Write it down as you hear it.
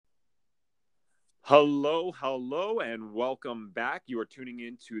Hello, hello, and welcome back. You are tuning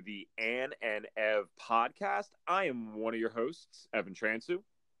in to the Ann and Ev podcast. I am one of your hosts, Evan Transu.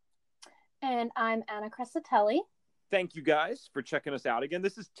 And I'm Anna Crescitelli. Thank you guys for checking us out again.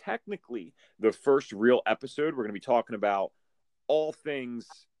 This is technically the first real episode. We're going to be talking about all things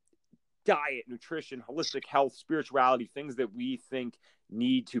diet, nutrition, holistic health, spirituality, things that we think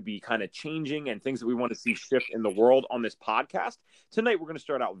need to be kind of changing and things that we want to see shift in the world on this podcast. Tonight, we're going to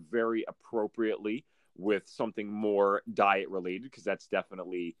start out very appropriately with something more diet related because that's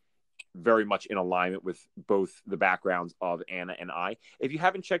definitely very much in alignment with both the backgrounds of Anna and I. If you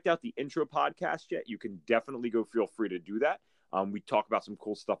haven't checked out the intro podcast yet, you can definitely go feel free to do that. We talk about some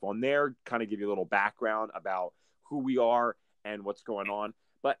cool stuff on there, kind of give you a little background about who we are and what's going on.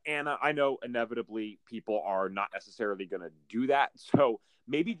 But Anna, I know inevitably people are not necessarily going to do that. So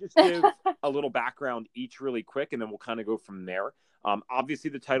maybe just give a little background each really quick, and then we'll kind of go from there.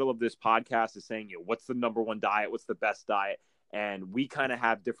 Obviously, the title of this podcast is saying, what's the number one diet? What's the best diet? And we kind of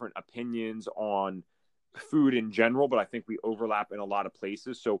have different opinions on food in general, but I think we overlap in a lot of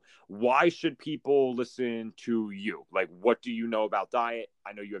places. So why should people listen to you? Like, what do you know about diet?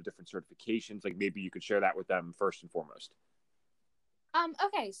 I know you have different certifications. Like, maybe you could share that with them first and foremost.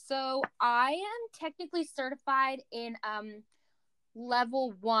 Okay, so I am technically certified in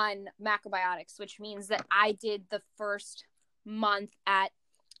level 1 macrobiotics, which means that I did the first month at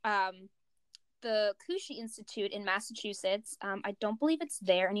the Kushi Institute in Massachusetts. I don't believe it's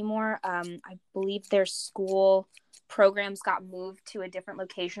there anymore. I believe their school programs got moved to a different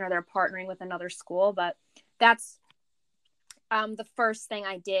location, or they're partnering with another school, but that's the first thing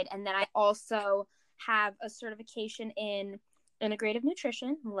I did. And then I also have a certification in integrative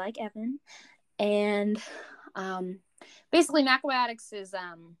nutrition, like Evan. And basically macrobiotics is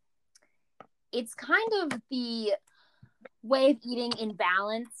it's kind of the way of eating in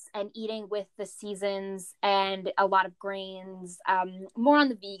balance and eating with the seasons and a lot of grains, more on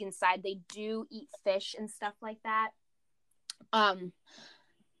the vegan side. They do eat fish and stuff like that. And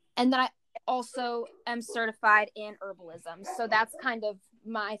then I also am certified in herbalism, so that's kind of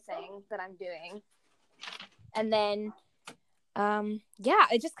my thing that I'm doing. And then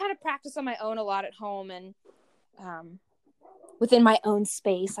I just kind of practice on my own a lot at home and within my own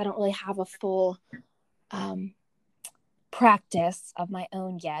space. I don't really have a full practice of my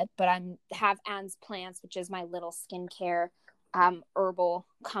own yet, but I have Anne's Plants, which is my little skincare herbal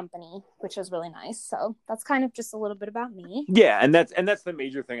company, which is really nice. So that's kind of just a little bit about me. Yeah, and that's the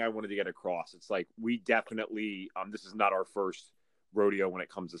major thing I wanted to get across. It's like we definitely this is not our first rodeo when it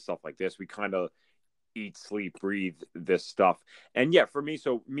comes to stuff like this. We kind of eat, sleep, breathe this stuff. And yeah, for me,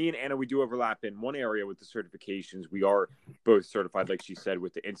 so me and Anna, we do overlap in one area with the certifications. We are both certified, like she said,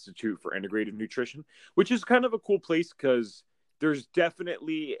 with the Institute for Integrative Nutrition, which is kind of a cool place because there's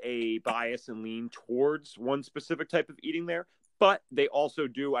definitely a bias and lean towards one specific type of eating there. But they also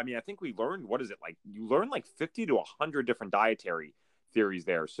do, I mean, I think we learned, what is it like? You learn like 50 to 100 different dietary theories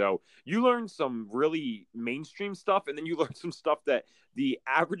there. So you learn some really mainstream stuff, and then you learn some stuff that the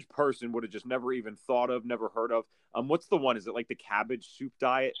average person would have just never even thought of, never heard of. What's the one? Is it like the cabbage soup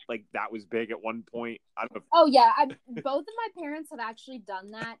diet? Like that was big at one point. I don't know. Oh yeah, both of my parents have actually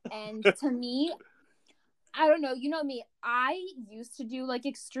done that, and to me, I don't know, you know me, I used to do like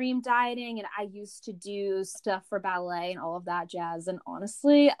extreme dieting, and I used to do stuff for ballet and all of that jazz. And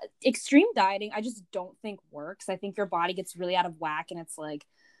honestly, extreme dieting, I just don't think works. I think your body gets really out of whack, and it's like,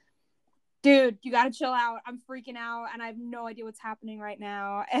 dude, you got to chill out. I'm freaking out, and I have no idea what's happening right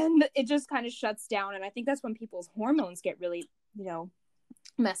now. And it just kind of shuts down. And I think that's when people's hormones get really,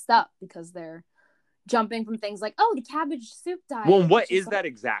 messed up because they're jumping from things like, oh, the cabbage soup diet. Well, what is that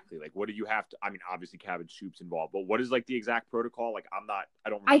exactly? Like, what do you have to, I mean, obviously cabbage soup's involved, but what is like the exact protocol? Like, I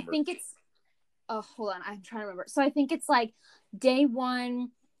don't remember. I think it's, oh, hold on. I'm trying to remember. So I think it's like day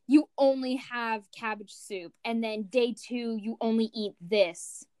 1, you only have cabbage soup. And then day 2, you only eat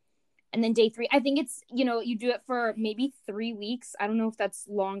this. And then day 3, I think it's, you do it for maybe 3 weeks. I don't know if that's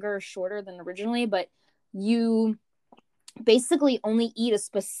longer or shorter than originally, but you basically only eat a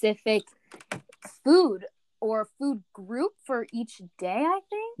specific food or food group for each day, I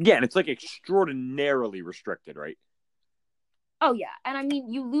think. Yeah, and it's like extraordinarily restricted, right? Oh, yeah. And I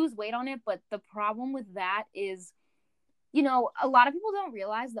mean, you lose weight on it, but the problem with that is, a lot of people don't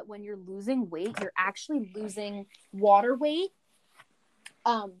realize that when you're losing weight, you're actually losing water weight.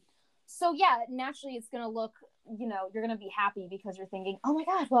 So yeah, naturally it's going to look, you're going to be happy because you're thinking, oh my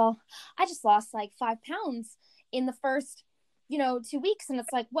God, well, I just lost like 5 pounds in the first, 2 weeks. And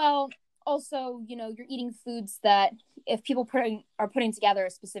it's like, well, also, you're eating foods that if people are putting together a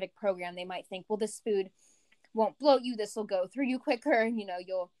specific program, they might think, well, this food won't bloat you. This will go through you quicker. And,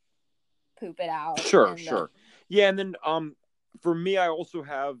 you'll poop it out. Sure. Yeah, and then for me, I also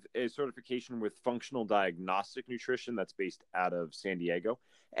have a certification with functional diagnostic nutrition that's based out of San Diego,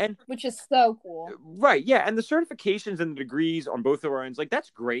 and which is so cool. Right, yeah, and the certifications and the degrees on both of our ends, like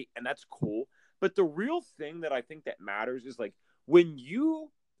that's great and that's cool. But the real thing that I think that matters is like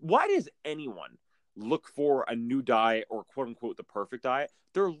why does anyone look for a new diet or quote unquote the perfect diet?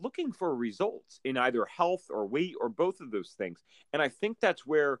 They're looking for results in either health or weight or both of those things. And I think that's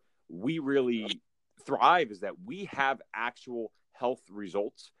where we really thrive, is that we have actual health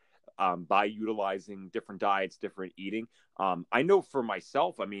results by utilizing different diets, different eating. I know for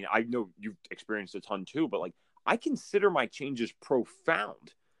myself, I mean, I know you've experienced a ton too, but like I consider my changes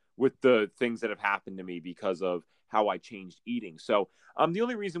profound with the things that have happened to me because of how I changed eating. So the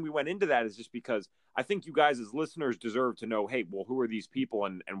only reason we went into that is just because I think you guys as listeners deserve to know, hey, well, who are these people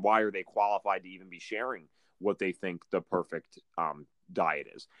and why are they qualified to even be sharing what they think the perfect diet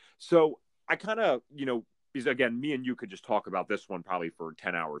is? So I kind of, because again, me and you could just talk about this one probably for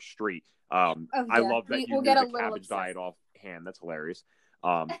 10 hours straight. I love that you knew the cabbage diet offhand. That's hilarious.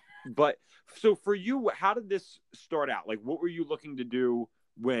 But so for you, how did this start out? Like, what were you looking to do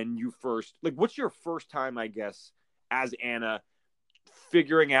when you first, like, what's your first time, I guess, as Anna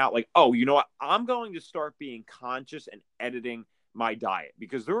figuring out like, oh, you know what? I'm going to start being conscious and editing my diet,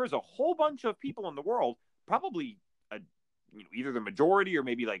 because there is a whole bunch of people in the world, probably either the majority or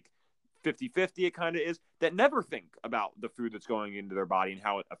maybe like 50-50 it kind of is, that never think about the food that's going into their body and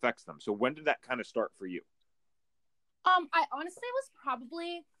how it affects them. So when did that kind of start for you? I honestly was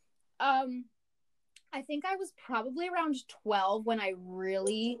probably I think I was probably around 12 when I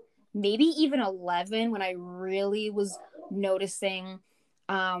really, maybe even 11, when I really was noticing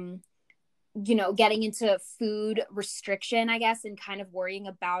getting into food restriction, I guess, and kind of worrying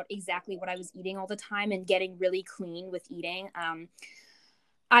about exactly what I was eating all the time and getting really clean with eating.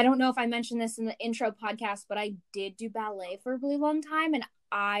 I don't know if I mentioned this in the intro podcast, but I did do ballet for a really long time. And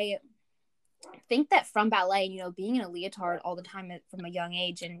I think that from ballet, being in a leotard all the time from a young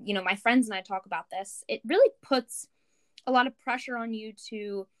age, and, my friends and I talk about this, it really puts a lot of pressure on you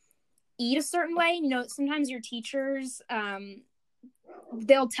to eat a certain way. Sometimes your teachers,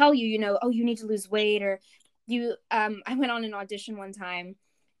 they'll tell you, oh, you need to lose weight, or I went on an audition one time,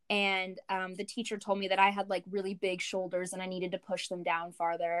 and the teacher told me that I had like really big shoulders and I needed to push them down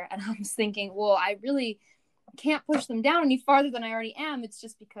farther. And I was thinking, well, I really can't push them down any farther than I already am. It's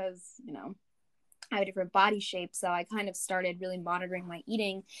just because, I have a different body shape. So I kind of started really monitoring my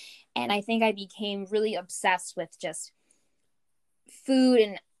eating. And I think I became really obsessed with just food.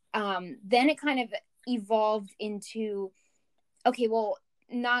 And then it kind of evolved into, okay, well,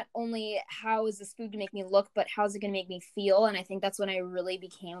 not only how is this food going to make me look, but how's it going to make me feel? And I think that's when I really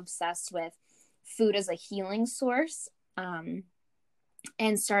became obsessed with food as a healing source,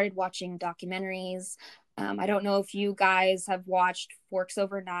 and started watching documentaries. I don't know if you guys have watched Forks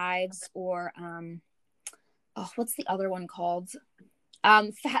Over Knives or, what's the other one called?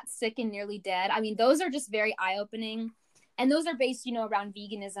 Fat, Sick, and Nearly Dead. I mean, those are just very eye-opening. And those are based, around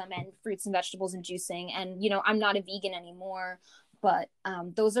veganism and fruits and vegetables and juicing. And, I'm not a vegan anymore, but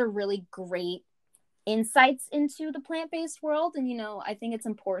those are really great insights into the plant-based world. And, I think it's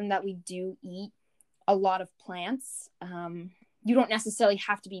important that we do eat a lot of plants. You don't necessarily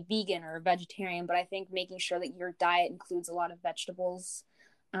have to be vegan or a vegetarian, but I think making sure that your diet includes a lot of vegetables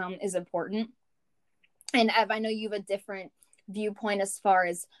is important. And Ev, I know you have a different viewpoint as far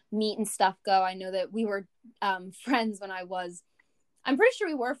as meat and stuff go. I know that we were friends when I'm pretty sure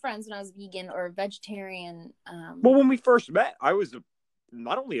we were friends when I was vegan or vegetarian. Well, when we first met, I was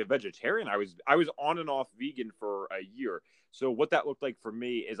not only a vegetarian, I was on and off vegan for a year. So what that looked like for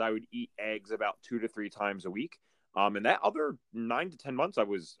me is I would eat eggs about 2 to 3 times a week. And that other 9 to 10 months, I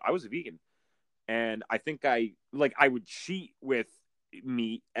was a vegan. And I think I would cheat with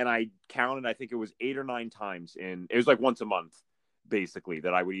meat, and I counted, I think it was 8 or 9 times it was like once a month, basically,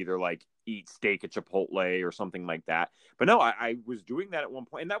 that I would either like eat steak at Chipotle or something like that. But no, I was doing that at one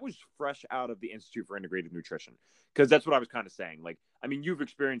point, and that was fresh out of the Institute for Integrative Nutrition, because that's what I was kind of saying. Like, I mean, you've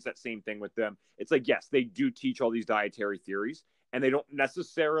experienced that same thing with them. It's like, yes, they do teach all these dietary theories, and they don't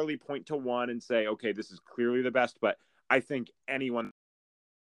necessarily point to one and say, okay, this is clearly the best. But I think anyone.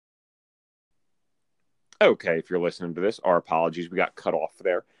 Okay, if you're listening to this, our apologies. We got cut off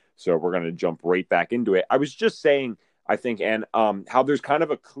there. So we're going to jump right back into it. I was just saying, I think, and how there's kind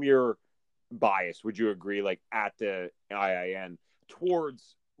of a clear bias, would you agree, like at the IIN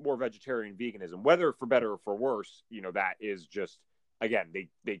towards more vegetarian veganism, whether for better or for worse, that is just, again,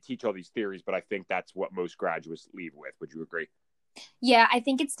 they teach all these theories, but I think that's what most graduates leave with. Would you agree? Yeah, I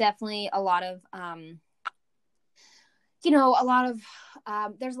think it's definitely a lot of, a lot of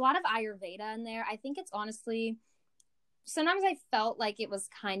there's a lot of Ayurveda in there. I think it's honestly sometimes I felt like it was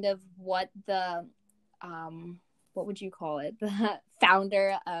kind of what the what would you call it, the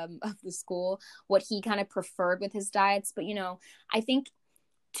founder of the school, what he kind of preferred with his diets. But I think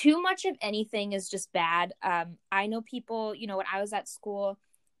too much of anything is just bad. I know people, when I was at school,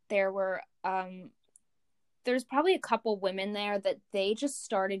 there were there's probably a couple women there that they just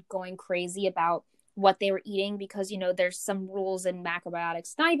started going crazy about what they were eating because there's some rules in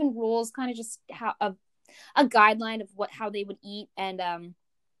macrobiotics, not even rules, kind of just how a guideline of how they would eat, and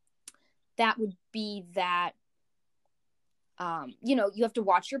that would be that you have to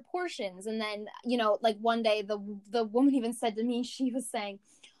watch your portions. And then like one day the woman even said to me, she was saying,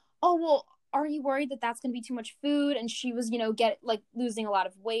 oh well, are you worried that that's going to be too much food? And she was losing a lot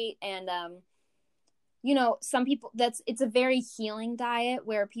of weight. And some people, it's a very healing diet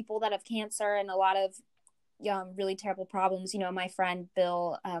where people that have cancer and a lot of really terrible problems, my friend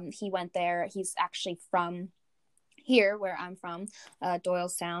Bill, he went there. He's actually from here where I'm from,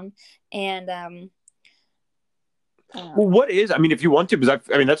 Doylestown. And well, what is, I mean, if you want to, because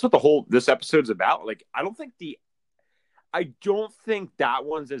that's what this episode's about. Like, I don't think that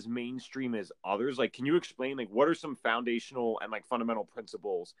one's as mainstream as others. Like, can you explain, like, what are some foundational and like fundamental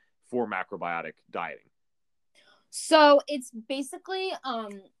principles for macrobiotic dieting? So it's basically,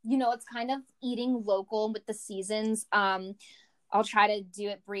 it's kind of eating local with the seasons. I'll try to do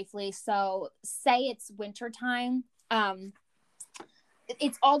it briefly. So say it's wintertime.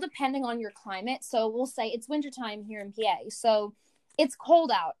 It's all depending on your climate. So we'll say it's wintertime here in PA. So it's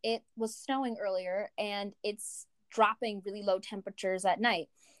cold out. It was snowing earlier and it's dropping really low temperatures at night.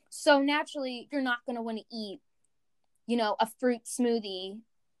 So naturally, you're not going to want to eat, a fruit smoothie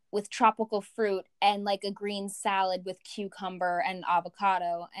with tropical fruit and like a green salad with cucumber and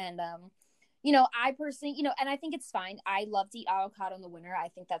avocado. And, I personally, and I think it's fine. I love to eat avocado in the winter. I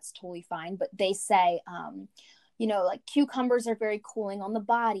think that's totally fine. But they say, like cucumbers are very cooling on the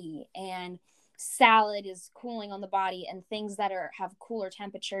body and salad is cooling on the body, and things that have cooler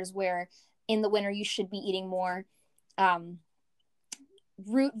temperatures, where in the winter you should be eating more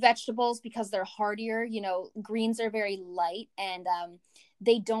root vegetables because they're hardier. Greens are very light and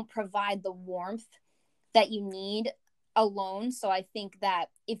they don't provide the warmth that you need alone. So I think that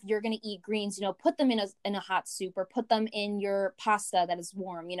if you're going to eat greens, put them in a hot soup or put them in your pasta that is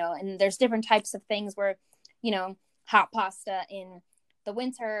warm, and there's different types of things where, hot pasta in the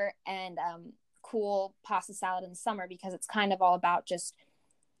winter and cool pasta salad in the summer, because it's kind of all about just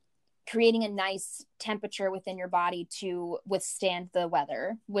creating a nice temperature within your body to withstand the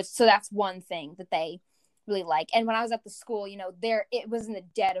weather. So that's one thing that they really like. And when I was at the school, it was in the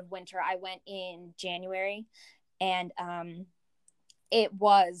dead of winter. I went in January and it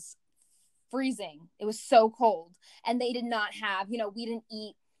was freezing. It was so cold, and they did not have, we didn't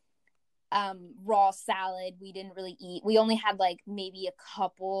eat raw salad. We didn't really eat. We only had like maybe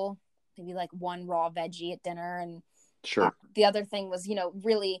like one raw veggie at dinner, and sure, the other thing was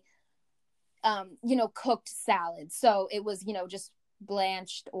really cooked salad. So it was just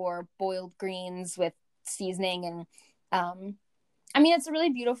blanched or boiled greens with seasoning. And it's a really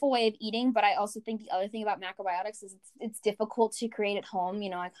beautiful way of eating. But I also think the other thing about macrobiotics is it's difficult to create at home.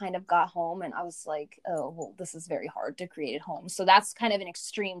 I kind of got home and I was like, oh well, this is very hard to create at home. So that's kind of an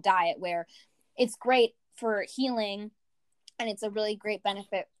extreme diet where it's great for healing, and it's a really great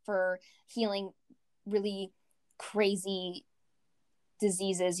benefit for healing really crazy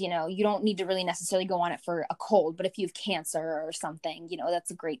diseases. You don't need to really necessarily go on it for a cold, but if you have cancer or something,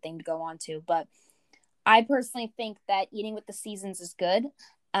 that's a great thing to go on to. But I personally think that eating with the seasons is good.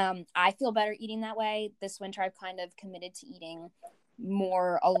 I feel better eating that way. This winter, I've kind of committed to eating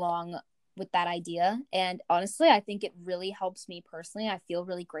more along with that idea. And honestly, I think it really helps me personally. I feel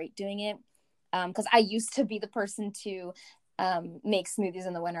really great doing it. Because I used to be the person to make smoothies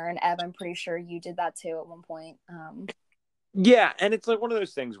in the winter. And Ev, I'm pretty sure you did that too at one point. Yeah, and it's like one of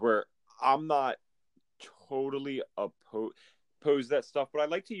those things where I'm not totally opposed that stuff, but I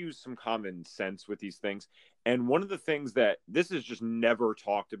like to use some common sense with these things. And one of the things that this is just never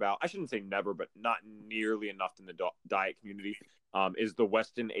talked about, I shouldn't say never, but not nearly enough in the diet community, is the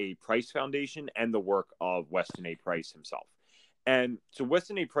Weston A. Price Foundation and the work of Weston A. Price himself. And so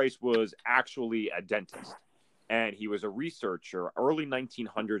Weston A. Price was actually a dentist, and he was a researcher, early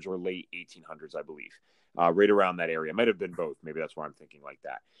 1900s or late 1800s, I believe. Right around that area. Might have been both. Maybe that's why I'm thinking like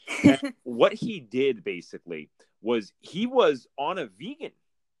that. And what he did basically was he was on a vegan,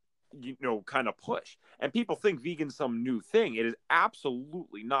 kind of push. And people think vegan's some new thing. It is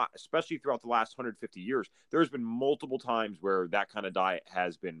absolutely not, especially throughout the last 150 years. There's been multiple times where that kind of diet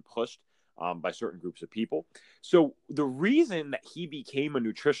has been pushed. by certain groups of people. So the reason that he became a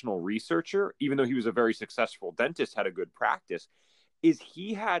nutritional researcher, even though he was a very successful dentist, had a good practice, is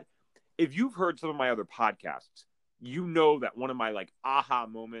he had, if you've heard some of my other podcasts, you know that one of my like aha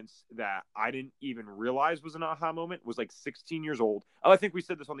moments that I didn't even realize was an aha moment was like 16 years old. Oh, I think we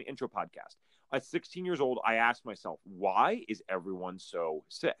said this on the intro podcast. At 16 years old, I asked myself, why is everyone so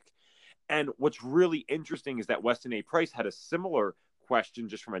sick? And what's really interesting is that Weston A. Price had a similar question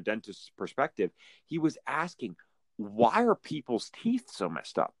just from a dentist's perspective. He was asking, why are people's teeth so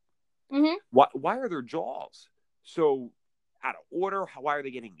messed up? Mm-hmm. Why are their jaws so out of order? Why are they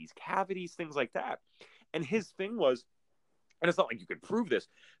getting these cavities? Things like that. And his thing was, and it's not like you could prove this,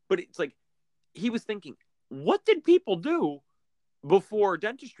 but it's like he was thinking, what did people do before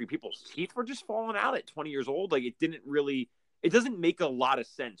dentistry? People's teeth were just falling out at 20 years old. Like it doesn't make a lot of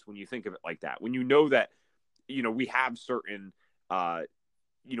sense when you think of it like that. When you know that, we have certain,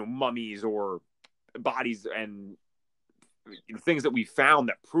 mummies or bodies and things that we found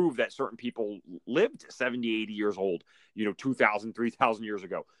that prove that certain people lived 70, 80 years old, 2,000, 3,000 years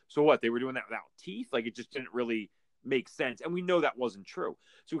ago. So what? They were doing that without teeth? Like it just didn't really make sense. And we know that wasn't true.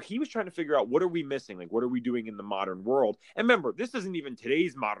 So he was trying to figure out, what are we missing? Like, what are we doing in the modern world? And remember, this isn't even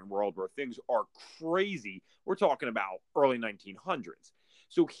today's modern world where things are crazy. We're talking about early 1900s.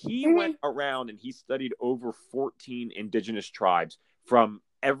 So he went around and he studied over 14 indigenous tribes from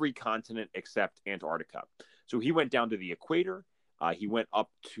every continent except Antarctica. So he went down to the equator. He went up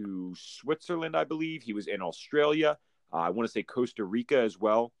to Switzerland, I believe. He was in Australia. I want to say Costa Rica as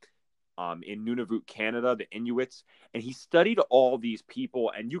well. In Nunavut, Canada, the Inuits. And he studied all these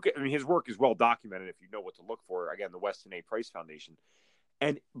people. And his work is well documented if you know what to look for. Again, the Weston A. Price Foundation.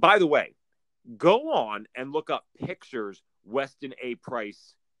 And by the way, go on and look up pictures, Weston A.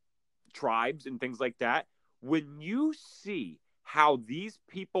 Price tribes and things like that. When you see how these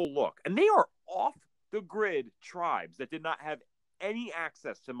people look, and they are off the grid tribes that did not have any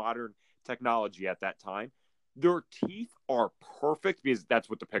access to modern technology at that time. Their teeth are perfect because that's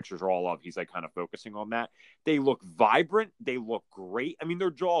what the pictures are all of. He's like kind of focusing on that. They look vibrant. They look great. I mean, their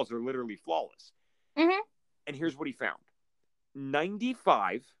jaws are literally flawless. Mm-hmm. And here's what he found.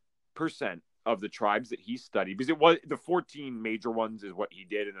 95% of the tribes that he studied, because it was the 14 major ones is what he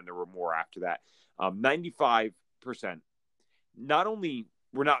did. And then there were more after that. 95% not only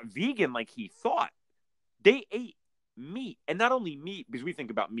were not vegan like he thought, they ate meat. And not only meat, because we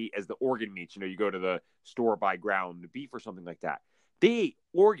think about meat as the organ meats. You go to the store, buy ground beef or something like that. They ate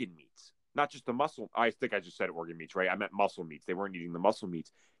organ meats, not just the muscle. I think I just said organ meats, right? I meant muscle meats. They weren't eating the muscle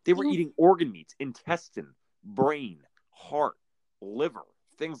meats. They were eating organ meats, intestine, brain, heart, liver,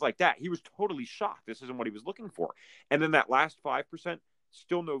 things like that. He was totally shocked. This isn't what he was looking for. And then that last 5%,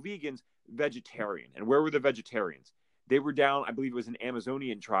 still no vegans, vegetarian. And where were the vegetarians? They were down, I believe it was an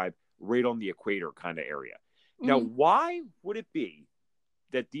Amazonian tribe, right on the equator kind of area. Now, why would it be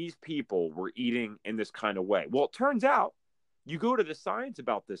that these people were eating in this kind of way? Well, it turns out, you go to the science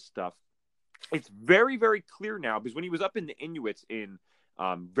about this stuff, it's very, very clear now, because when he was up in the Inuits in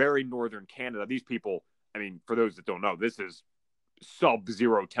very northern Canada, these people, I mean, for those that don't know, this is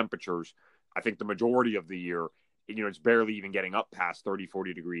sub-zero temperatures. I think the majority of the year, it's barely even getting up past 30,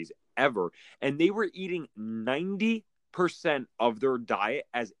 40 degrees ever. And they were eating 90% of their diet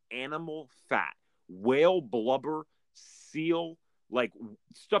as animal fat, whale blubber, seal, like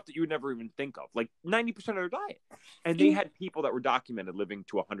stuff that you would never even think of, like 90% of their diet. And they had people that were documented living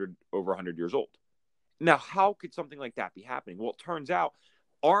to over 100 years old. Now, how could something like that be happening? Well, it turns out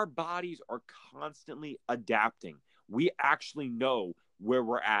our bodies are constantly adapting. We actually know where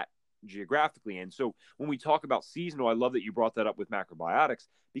we're at geographically. And so when we talk about seasonal, I love that you brought that up with macrobiotics,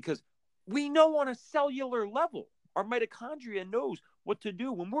 because we know on a cellular level, our mitochondria knows what to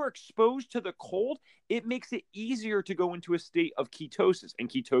do. When we're exposed to the cold, it makes it easier to go into a state of ketosis. And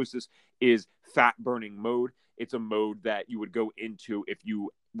ketosis is fat burning mode. It's a mode that you would go into if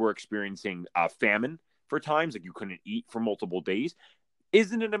you were experiencing famine for times, like you couldn't eat for multiple days.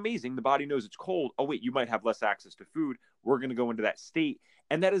 Isn't it amazing? The body knows it's cold. Oh, wait, you might have less access to food. We're going to go into that state.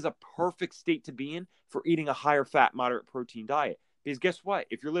 And that is a perfect state to be in for eating a higher fat, moderate protein diet. Because guess what?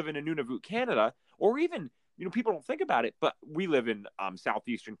 If you're living in Nunavut, Canada, or even, people don't think about it, but we live in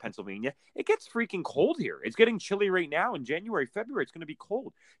southeastern Pennsylvania. It gets freaking cold here. It's getting chilly right now. In January, February, it's going to be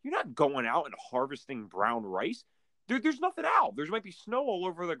cold. You're not going out and harvesting brown rice. There's nothing out. There might be snow all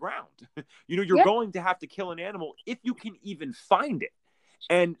over the ground. You're going to have to kill an animal if you can even find it.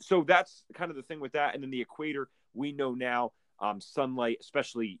 And so that's kind of the thing with that. And then the equator, we know now, sunlight,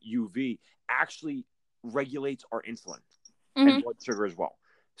 especially UV, actually regulates our insulin and blood sugar as well.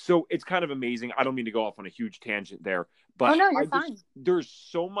 So it's kind of amazing. I don't mean to go off on a huge tangent there, but you're fine. There's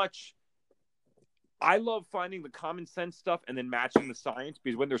so much I love finding the common sense stuff and then matching the science,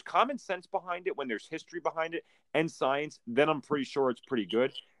 because when there's common sense behind it, when there's history behind it and science, then I'm pretty sure it's pretty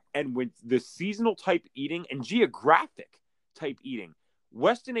good. And with the seasonal type eating and geographic type eating,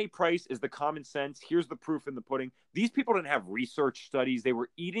 Weston A. Price is the common sense. Here's the proof in the pudding. These people didn't have research studies. They were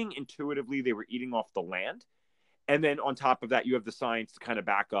eating intuitively. They were eating off the land. And then on top of that, you have the science to kind of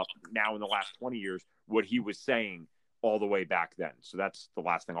back up now in the last 20 years what he was saying all the way back then. So that's the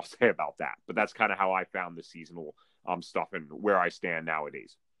last thing I'll say about that. But that's kind of how I found the seasonal stuff and where I stand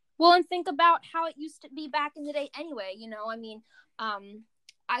nowadays. Well, and think about how it used to be back in the day anyway. I mean,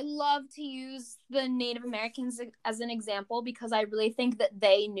 I love to use the Native Americans as an example because I really think that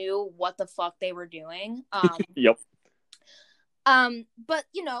they knew what the fuck they were doing. Yep. But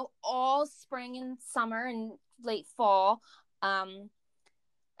all spring and summer and late fall, and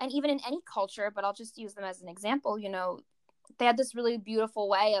even in any culture, but I'll just use them as an example, they had this really beautiful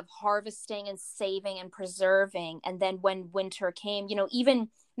way of harvesting and saving and preserving. And then when winter came, even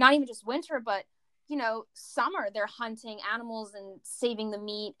not even just winter, but, summer, they're hunting animals and saving the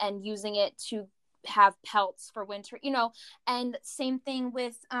meat and using it to have pelts for winter, and same thing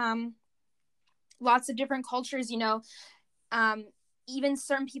with lots of different cultures, even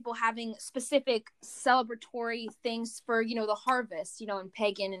certain people having specific celebratory things for, the harvest, in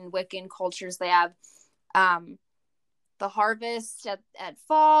pagan and Wiccan cultures, they have the harvest at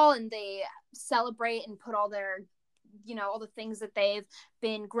fall, and they celebrate and put all their, all the things that they've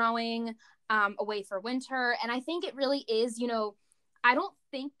been growing away for winter. And I think it really is, I don't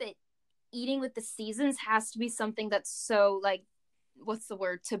think that eating with the seasons has to be something that's so, like, what's the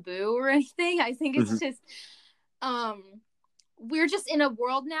word, taboo or anything. I think it's just, we're just in a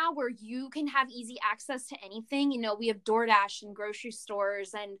world now where you can have easy access to anything. We have DoorDash and grocery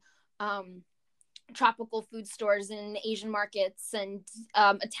stores and tropical food stores and Asian markets and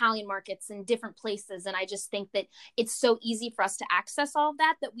Italian markets and different places. And I just think that it's so easy for us to access all of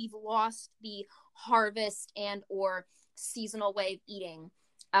that we've lost the harvest and or seasonal way of eating.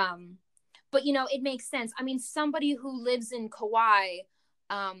 But, it makes sense. I mean, somebody who lives in Kauai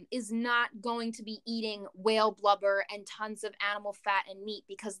is not going to be eating whale blubber and tons of animal fat and meat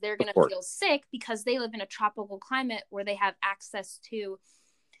because they're going to feel sick because they live in a tropical climate where they have access to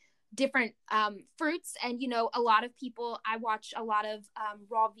different fruits. And, a lot of people, I watch a lot of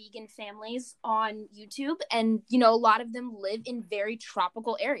raw vegan families on YouTube, and, a lot of them live in very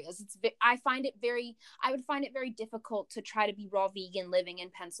tropical areas. I would find it very difficult to try to be raw vegan living in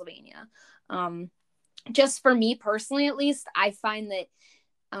Pennsylvania. Just for me personally, at least, I find that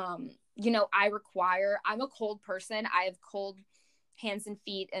I'm a cold person. I have cold hands and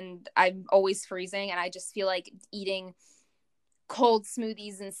feet, and I'm always freezing. And I just feel like eating cold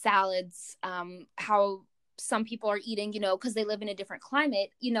smoothies and salads, how some people are eating, because they live in a different climate,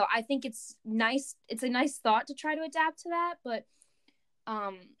 I think it's nice. It's a nice thought to try to adapt to that. But,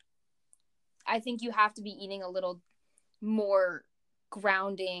 I think you have to be eating a little more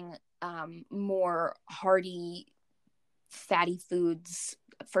grounding, more hearty, fatty foods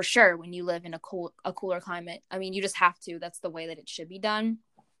for sure when you live in a cooler climate. I mean, you just have to. That's the way that it should be done.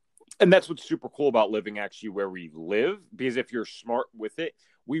 And that's what's super cool about living actually where we live, because if you're smart with it,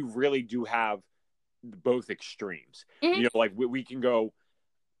 we really do have both extremes. Like we can go,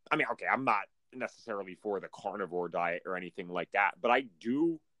 I mean, okay, I'm not necessarily for the carnivore diet or anything like that, but I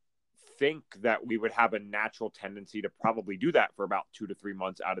do think that we would have a natural tendency to probably do that for about 2 to 3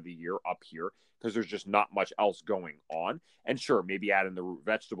 months out of the year up here, because there's just not much else going on. And sure, maybe add in the root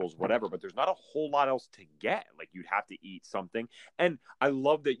vegetables, whatever, but there's not a whole lot else to get. Like, you'd have to eat something. And I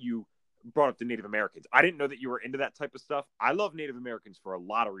love that you brought up the Native Americans. I didn't know that you were into that type of stuff. I love Native Americans for a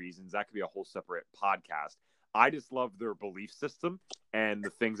lot of reasons. That could be a whole separate podcast. I just love their belief system and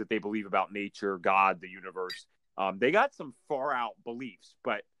the things that they believe about nature, God, the universe. They got some far out beliefs,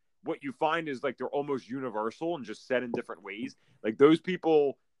 but what you find is like they're almost universal and just said in different ways. Like, those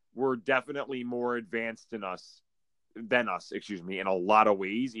people were definitely more advanced than us, in a lot of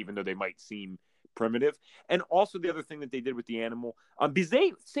ways, even though they might seem primitive. And also the other thing that they did with the animal, because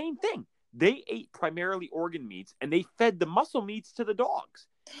same thing. They ate primarily organ meats, and they fed the muscle meats to the dogs.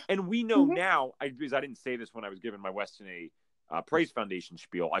 And we know now, because I didn't say this when I was giving my Weston A. Price Foundation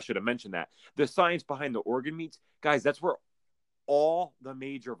spiel, I should have mentioned that. The science behind the organ meats, guys, that's where all the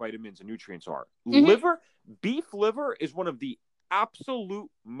major vitamins and nutrients are. Beef liver is one of the absolute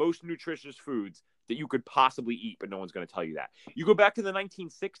most nutritious foods that you could possibly eat, but no one's going to tell you that. You go back to the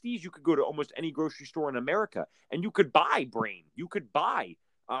 1960s, you could go to almost any grocery store in America, and you could buy brain. You could buy,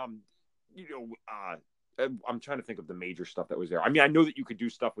 I'm trying to think of the major stuff that was there. I mean, I know that you could do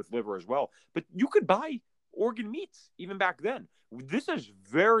stuff with liver as well, but you could buy organ meats even back then. This is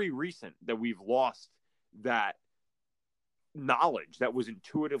very recent that we've lost that knowledge that was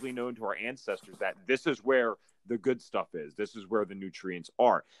intuitively known to our ancestors, that this is where the good stuff is. This is where the nutrients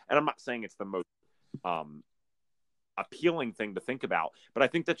are. And I'm not saying it's the most appealing thing to think about, but I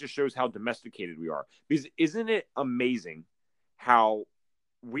think that just shows how domesticated we are. Because isn't it amazing how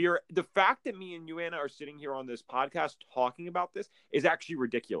the fact that me and you, Anna, are sitting here on this podcast talking about this is actually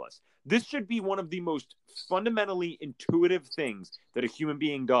ridiculous. This should be one of the most fundamentally intuitive things that a human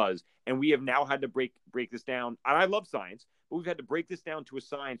being does. And we have now had to break this down. And I love science, but we've had to break this down to a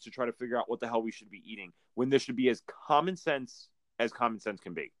science to try to figure out what the hell we should be eating, when this should be as common sense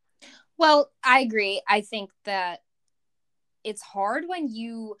can be. Well, I agree. I think that it's hard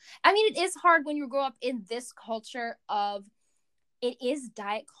it is hard when you grow up in this culture of, it is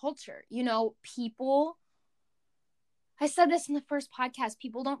diet culture. People, I said this in the first podcast,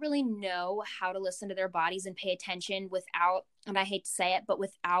 people don't really know how to listen to their bodies and pay attention without, and I hate to say it, but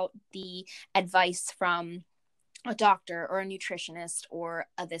without the advice from a doctor or a nutritionist or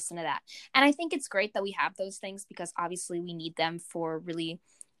a this and a that. And I think it's great that we have those things, because obviously we need them for really,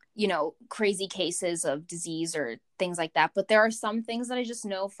 crazy cases of disease or things like that. But there are some things that I just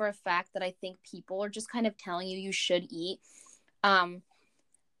know for a fact that I think people are just kind of telling you should eat.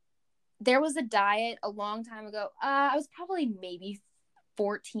 There was a diet a long time ago. I was probably maybe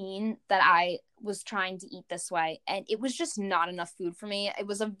 14 that I was trying to eat this way, and it was just not enough food for me. It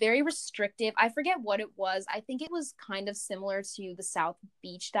was a very restrictive, I forget what it was. I think it was kind of similar to the South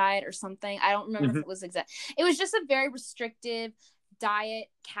Beach diet or something. I don't remember if it was exact. It was just a very restrictive diet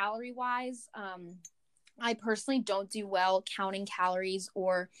calorie wise. I personally don't do well counting calories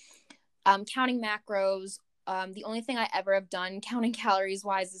or counting macros. The only thing I ever have done counting calories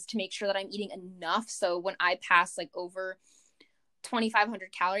wise is to make sure that I'm eating enough. So when I pass like over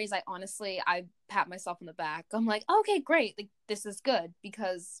 2,500 calories, I pat myself on the back. I'm like, okay, great. Like, this is good,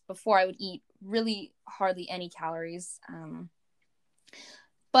 because before I would eat really hardly any calories.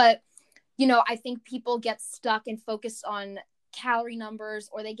 But, I think people get stuck and focused on calorie numbers,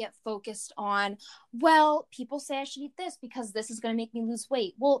 or they get focused on, well, people say I should eat this because this is going to make me lose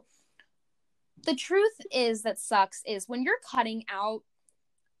weight. Well, the truth is that sucks is when you're cutting out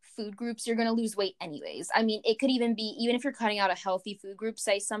food groups, you're going to lose weight anyways. I mean, it could even if you're cutting out a healthy food group,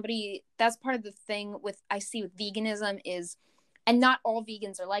 say somebody, that's part of the thing I see with veganism is, and not all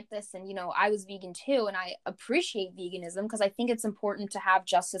vegans are like this. And, I was vegan too, and I appreciate veganism because I think it's important to have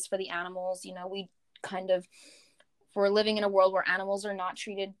justice for the animals. We're living in a world where animals are not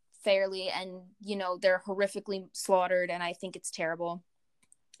treated fairly, and, they're horrifically slaughtered. And I think it's terrible.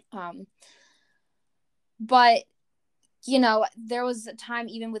 But, there was a time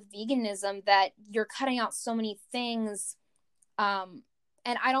even with veganism that you're cutting out so many things. And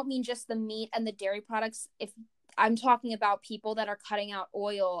I don't mean just the meat and the dairy products. If I'm talking about people that are cutting out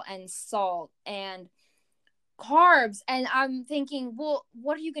oil and salt and carbs, and I'm thinking, well,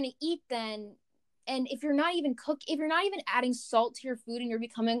 what are you going to eat then? And if you're not even adding salt to your food and you're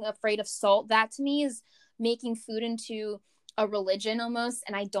becoming afraid of salt, that to me is making food into a religion almost.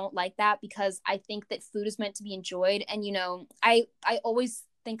 And I don't like that, because I think that food is meant to be enjoyed. And, I always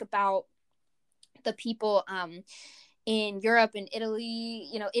think about the people in Europe and Italy,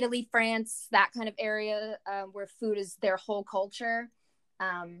 Italy, France, that kind of area where food is their whole culture.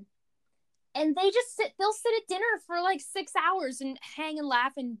 And they'll sit at dinner for like 6 hours and hang and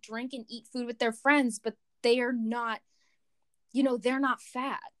laugh and drink and eat food with their friends, but they are not, they're not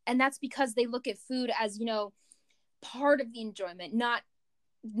fat. And that's because they look at food as, part of the enjoyment, not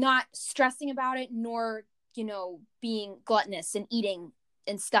stressing about it, nor, being gluttonous and eating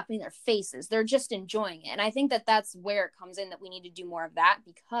and stuffing their faces. They're just enjoying it. And I think that that's where it comes in, that we need to do more of that,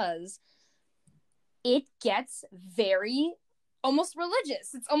 because it gets very almost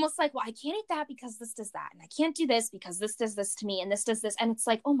religious. It's almost like, well, I can't eat that because this does that, and I can't do this because this does this to me, and this does this. And it's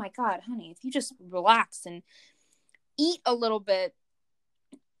like, oh my God, honey, if you just relax and eat a little bit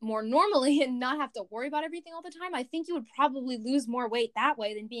more normally and not have to worry about everything all the time, I think you would probably lose more weight that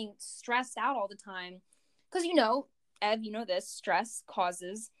way than being stressed out all the time. Because, Ev, this stress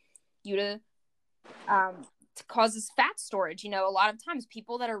causes you to causes fat storage. A lot of times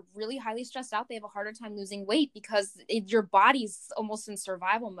people that are really highly stressed out, they have a harder time losing weight because your body's almost in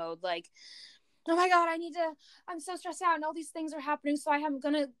survival mode. Like, oh my God, I'm so stressed out and all these things are happening, so I'm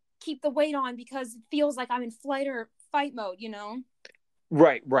going to keep the weight on because it feels like I'm in flight or fight mode,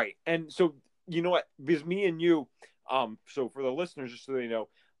 Right. And so, you know what, because me and you, so for the listeners, just so they know,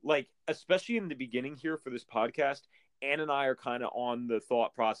 like, especially in the beginning here for this podcast, Ann and I are kind of on the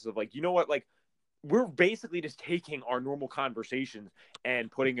thought process of like, you know what, like, we're basically just taking our normal conversations and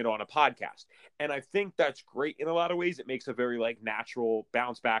putting it on a podcast. And I think that's great in a lot of ways. It makes a very like natural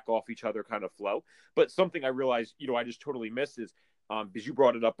bounce back off each other kind of flow. But something I realized, I just totally missed is because you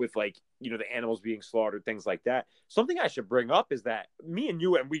brought it up with like, the animals being slaughtered, things like that. Something I should bring up is that me and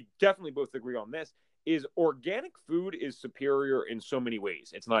you, and we definitely both agree on this, is organic food is superior in so many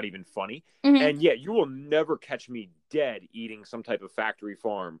ways. It's not even funny. Mm-hmm. And yeah, you will never catch me dead eating some type of factory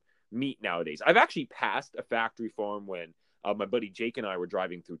farm meat nowadays. I've actually passed a factory farm when my buddy Jake and I were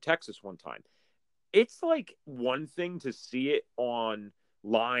driving through Texas one time. It's like one thing to see it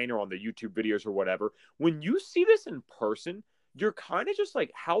online or on the YouTube videos or whatever. When you see this in person, you're kind of just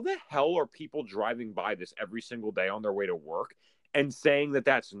like, how the hell are people driving by this every single day on their way to work and saying that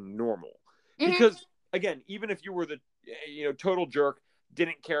that's normal? Mm-hmm. Because again, even if you were the total jerk,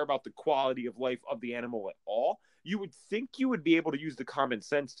 didn't care about the quality of life of the animal at all, you would think you would be able to use the common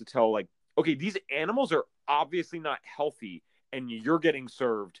sense to tell, like, okay, these animals are obviously not healthy, and you're getting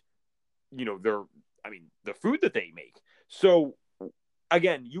served, the food that they make. So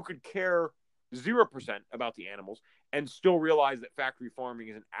again, you could care 0% about the animals and still realize that factory farming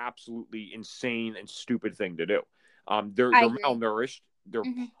is an absolutely insane and stupid thing to do. They're malnourished. They're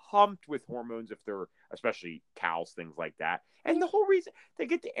pumped with hormones if they're, especially cows, things like that. And the whole reason they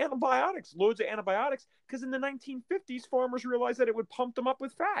get the antibiotics, loads of antibiotics, because in the 1950s, farmers realized that it would pump them up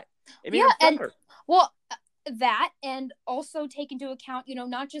with fat. It made them fatter. That, and also take into account,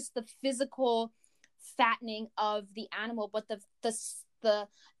 not just the physical fattening of the animal, but the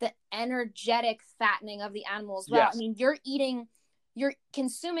energetic fattening of the animal as well. Yes. I mean, you're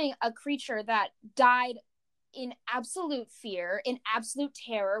consuming a creature that died in absolute fear, in absolute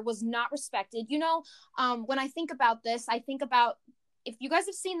terror, was not respected. When I think about this, I think about, if you guys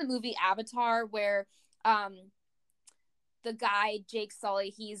have seen the movie Avatar, where the guy Jake Sully,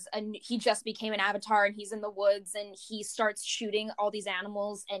 he just became an avatar, and he's in the woods, and he starts shooting all these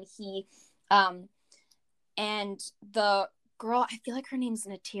animals, and and the girl, I feel like her name's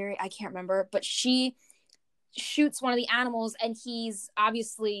Natiri, I can't remember, but she shoots one of the animals, and he's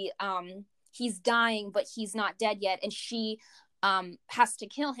obviously he's dying, but he's not dead yet, and she has to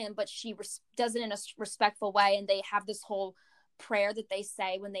kill him, but she does it in a respectful way, and they have this whole prayer that they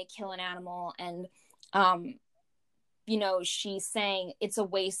say when they kill an animal, and she's saying it's a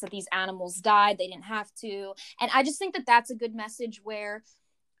waste that these animals died, they didn't have to. And I just think that that's a good message where,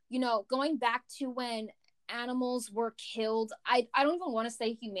 going back to when animals were killed, I don't even want to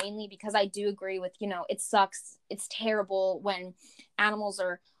say humanely, because I do agree with, it sucks, it's terrible when animals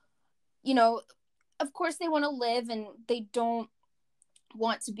are, of course they want to live and they don't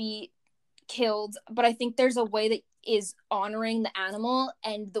want to be killed, but I think there's a way that is honoring the animal,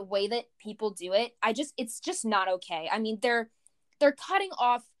 and the way that people do it, it's just not okay. I mean, they're cutting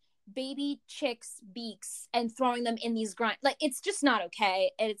off baby chicks' beaks and throwing them in these grind, like, it's just not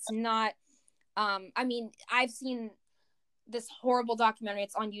okay. And it's not, I mean, I've seen this horrible documentary,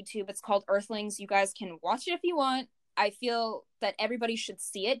 it's on YouTube, it's called Earthlings, you guys can watch it if you want. I feel that everybody should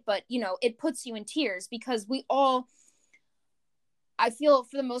see it, but it puts you in tears, because I feel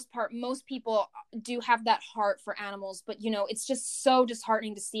for the most part, most people do have that heart for animals, but it's just so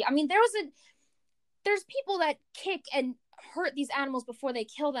disheartening to see. I mean, there's people that kick and hurt these animals before they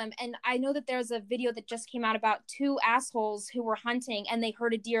kill them. And I know that there's a video that just came out about two assholes who were hunting, and they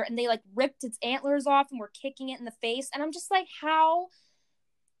hurt a deer, and they like ripped its antlers off and were kicking it in the face. And I'm just like, how?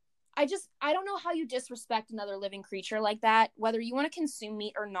 I don't know how you disrespect another living creature like that. Whether you want to consume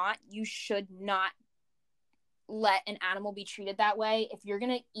meat or not, you should not let an animal be treated that way. If you're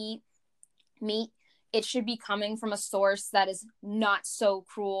going to eat meat, it should be coming from a source that is not so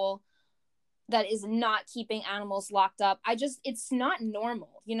cruel, that is not keeping animals locked up. It's not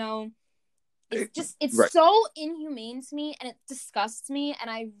normal, it's right. So inhumane to me, and it disgusts me. And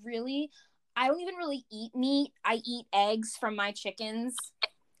I don't even really eat meat. I eat eggs from my chickens.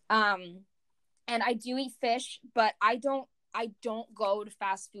 And I do eat fish, but I don't go to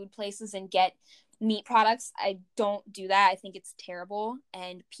fast food places and get meat products. I don't do that. I think it's terrible,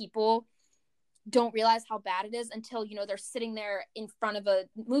 and people don't realize how bad it is until they're sitting there in front of a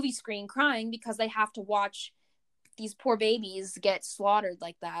movie screen crying because they have to watch these poor babies get slaughtered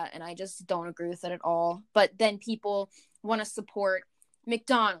like that. And I just don't agree with it at all. But then people want to support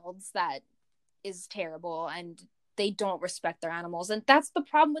McDonald's, that is terrible, and they don't respect their animals. And that's the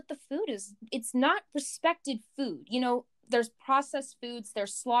problem with the food, is it's not respected food. There's processed foods,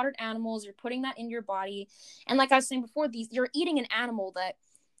 there's slaughtered animals, you're putting that in your body. And like I was saying before, you're eating an animal that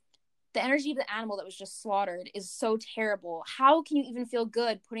the energy of the animal that was just slaughtered is so terrible. How can you even feel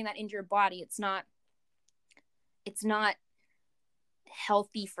good putting that into your body? It's not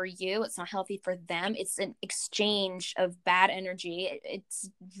healthy for you. It's not healthy for them. It's an exchange of bad energy. It's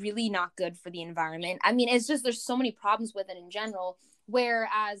really not good for the environment. I mean, it's just, there's so many problems with it in general.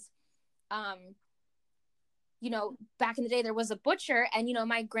 Whereas, you know, back in the day, there was a butcher, and, you know,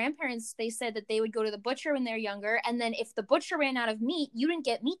 my grandparents, they said that they would go to the butcher when they're younger. And then if the butcher ran out of meat, you didn't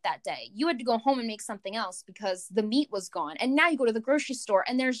get meat that day. You had to go home and make something else because the meat was gone. And now you go to the grocery store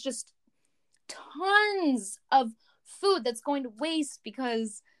and there's just tons of food that's going to waste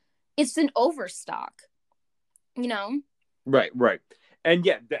because it's an overstock, you know? Right, right. And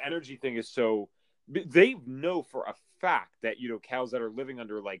yeah, the energy thing is so, they know for a fact that, you know, cows that are living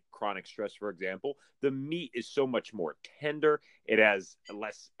under like chronic stress, for example, the meat is so much more tender. It has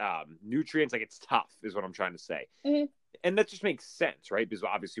less nutrients. Like, it's tough is what I'm trying to say. Mm-hmm. And that just makes sense, right? Because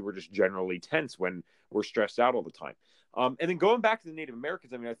obviously we're just generally tense when we're stressed out all the time. And then going back to the Native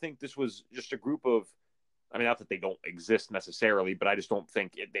Americans, I mean, I think this was just a group of, I mean, not that they don't exist necessarily, but I just don't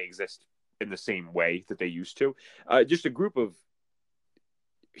think they exist in the same way that they used to. Just a group of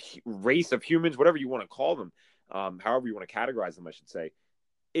race of humans, whatever you want to call them, however you want to categorize them, I should say.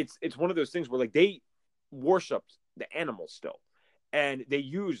 It's one of those things where, like, they worshipped the animals still. And they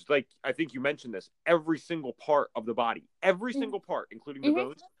used, like, I think you mentioned this, every single part of the body, every single part, including the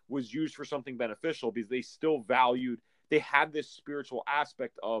bones, was used for something beneficial because they still valued, they had this spiritual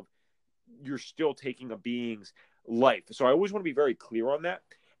aspect of, you're still taking a being's life. So I always want to be very clear on that.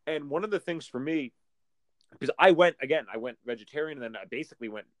 And one of the things for me, because I went vegetarian, and then I basically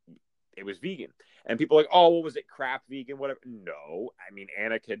went, it was vegan. And people are like, oh, what was it, crap vegan, whatever. No, I mean,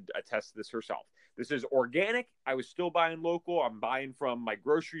 Anna could attest to this herself. This is organic. I was still buying local. I'm buying from my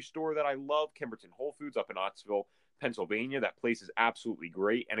grocery store that I love, Kimberton Whole Foods up in Ottsville, Pennsylvania. That place is absolutely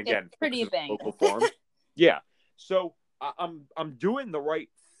great. And again, it's pretty banging. Local farms. Yeah. So I'm doing the right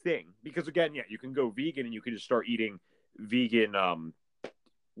thing because, again, yeah, you can go vegan and you can just start eating vegan,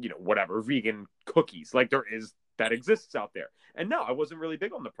 you know, whatever, vegan cookies. Like, that exists out there. And no, I wasn't really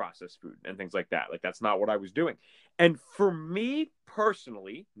big on the processed food and things like that. Like, that's not what I was doing. And for me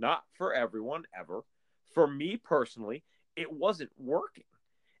personally, not for everyone ever, for me personally, it wasn't working.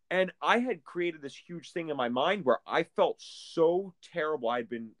 And I had created this huge thing in my mind where I felt so terrible. I'd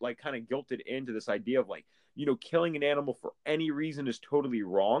been, like, kind of guilted into this idea of, like, you know, killing an animal for any reason is totally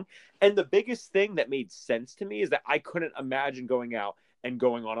wrong. And the biggest thing that made sense to me is that I couldn't imagine going out and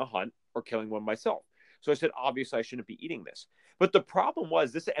going on a hunt or killing one myself. So I said, obviously, I shouldn't be eating this. But the problem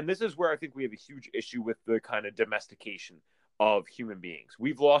was this, and this is where I think we have a huge issue with the kind of domestication of human beings.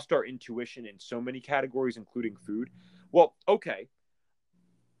 We've lost our intuition in so many categories, including food. Well, okay,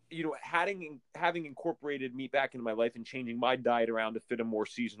 you know, having incorporated meat back into my life and changing my diet around to fit a more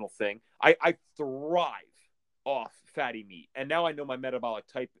seasonal thing, I thrive off fatty meat. And now I know my metabolic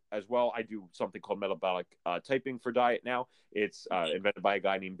type as well. I do something called metabolic typing for diet now. It's invented by a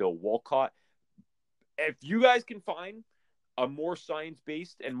guy named Bill Wolcott. If you guys can find a more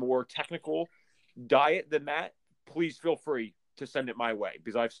science-based and more technical diet than that, please feel free to send it my way,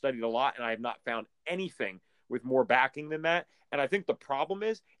 because I've studied a lot and I have not found anything with more backing than that. And I think the problem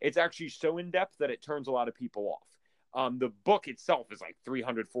is it's actually so in-depth that it turns a lot of people off. The book itself is like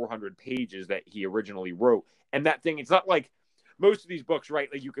 300, 400 pages that he originally wrote. And that thing, it's not like most of these books, right?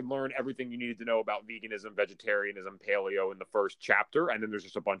 Like, you can learn everything you needed to know about veganism, vegetarianism, paleo in the first chapter, and then there's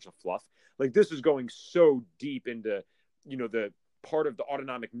just a bunch of fluff. Like, this is going so deep into, you know, the part of the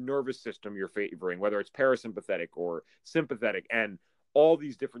autonomic nervous system you're favoring, whether it's parasympathetic or sympathetic, and all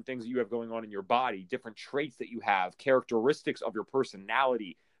these different things that you have going on in your body, different traits that you have, characteristics of your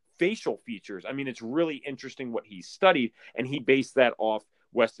personality, facial features. I mean, it's really interesting what he studied, and he based that off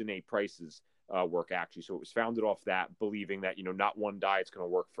Weston A. Price's work, actually. So it was founded off that, believing that, you know, not one diet's going to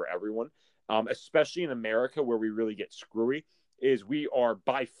work for everyone, especially in America, where we really get screwy. Is we are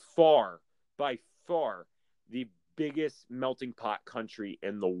by far the biggest melting pot country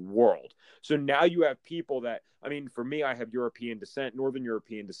in the world. So now you have people that, I mean, for me, I have European descent, Northern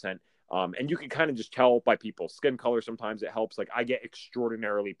European descent. And you can kind of just tell by people's skin color. Sometimes it helps. Like, I get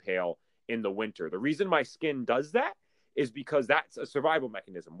extraordinarily pale in the winter. The reason my skin does that is because that's a survival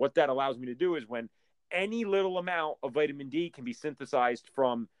mechanism. What that allows me to do is, when any little amount of vitamin D can be synthesized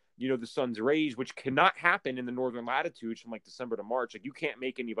from, you know, the sun's rays, which cannot happen in the northern latitudes from like December to March. Like, you can't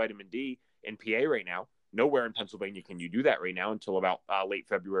make any vitamin D in PA right now. Nowhere in Pennsylvania can you do that right now until about late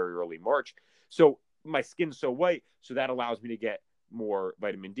February, early March. So my skin's so white, so that allows me to get more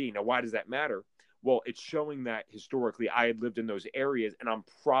vitamin D. Now, why does that matter? Well, it's showing that historically I had lived in those areas, and I'm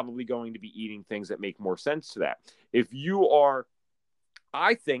probably going to be eating things that make more sense to that. If you are,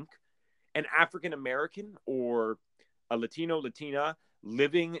 I think, an African American or a Latino, Latina,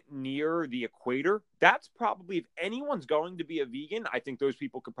 living near the equator, that's probably, if anyone's going to be a vegan, I think those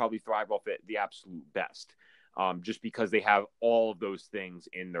people could probably thrive off it the absolute best, just because they have all of those things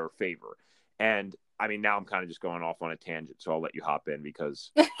in their favor. And I mean, now I'm kind of just going off on a tangent, so I'll let you hop in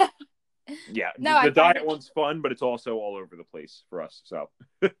because, yeah, No, I the find diet it one's fun, but it's also all over the place for us. So,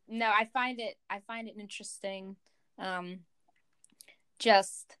 no, I find it interesting.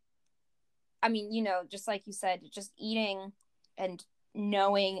 Just, I mean, just like you said, just eating and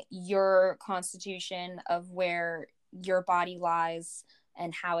knowing your constitution of where your body lies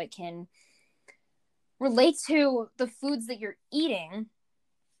and how it can relate to the foods that you're eating.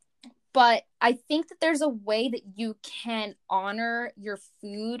 But I think that there's a way that you can honor your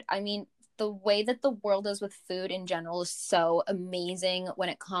food. I mean, the way that the world is with food in general is so amazing when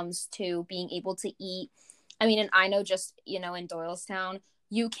it comes to being able to eat. I mean, and I know just, in Doylestown,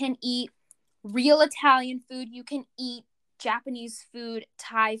 you can eat real Italian food. You can eat Japanese food,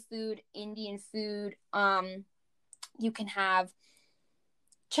 Thai food, Indian food. You can have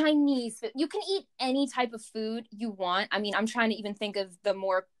Chinese food. You can eat any type of food you want. I mean, I'm trying to even think of the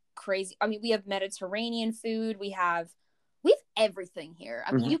more crazy. I mean, we have Mediterranean food. We have everything here.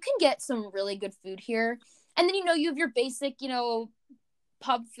 I mean, you can get some really good food here. And then, you have your basic,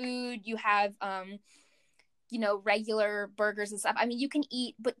 pub food. You have, regular burgers and stuff. I mean, you can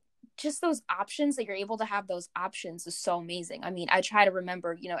eat, but just those options that you're able to have, those options is so amazing. I mean, I try to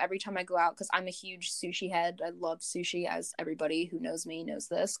remember, every time I go out, because I'm a huge sushi head. I love sushi, as everybody who knows me knows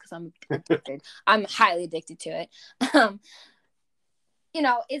this, because I'm addicted. I'm highly addicted to it.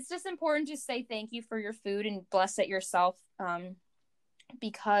 It's just important to say thank you for your food and bless it yourself,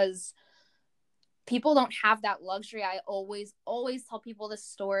 because people don't have that luxury. I always tell people this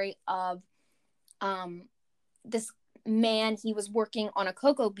story of this man. He was working on a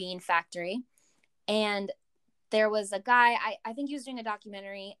cocoa bean factory, and there was a guy, I think he was doing a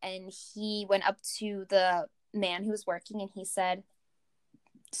documentary, and he went up to the man who was working, and he said,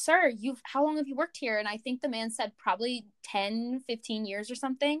 "Sir, how long have you worked here?" And I think the man said probably 10, 15 years or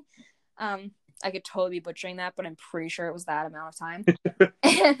something. I could totally be butchering that, but I'm pretty sure it was that amount of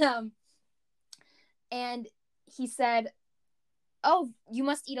time. And he said, "Oh, you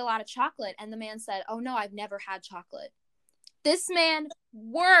must eat a lot of chocolate." And the man said, "Oh no, I've never had chocolate." This man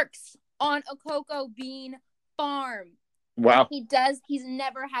works on a cocoa bean farm. wow. He's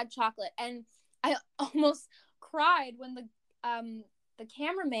never had chocolate. And I almost cried when the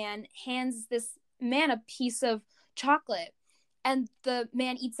cameraman hands this man a piece of chocolate, and the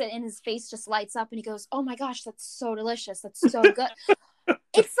man eats it and his face just lights up and he goes, "Oh my gosh, that's so delicious. That's so good."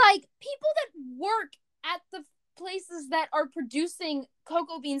 It's like people that work at the places that are producing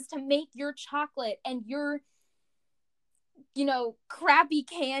cocoa beans to make your chocolate and your, crappy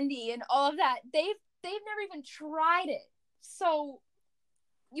candy and all of that. They've never even tried it. So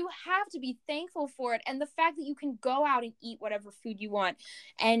you have to be thankful for it. And the fact that you can go out and eat whatever food you want,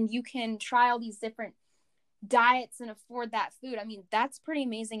 and you can try all these different diets and afford that food. I mean, that's pretty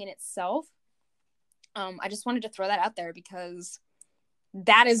amazing in itself. I just wanted to throw that out there because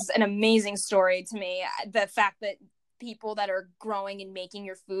that is an amazing story to me. The fact that people that are growing and making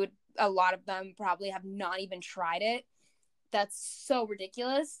your food, a lot of them probably have not even tried it. That's so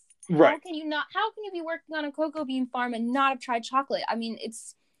ridiculous. Right. How can you be working on a cocoa bean farm and not have tried chocolate? I mean, it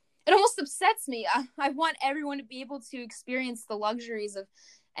almost upsets me. I want everyone to be able to experience the luxuries of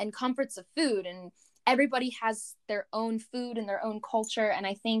and comforts of food, and everybody has their own food and their own culture. And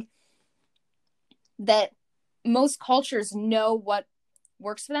I think that most cultures know what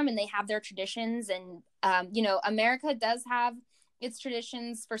works for them, and they have their traditions. And, America does have its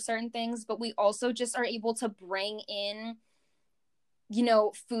traditions for certain things, but we also just are able to bring in,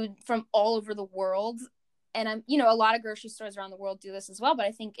 food from all over the world. And a lot of grocery stores around the world do this as well. But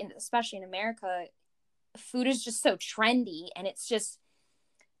I think especially in America, food is just so trendy, and it's just,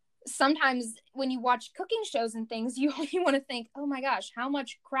 sometimes when you watch cooking shows and things, you want to think, oh my gosh, how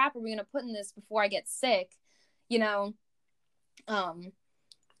much crap are we going to put in this before I get sick?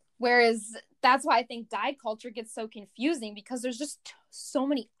 Whereas that's why I think diet culture gets so confusing, because there's just so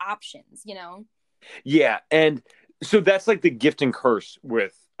many options, Yeah. And so that's like the gift and curse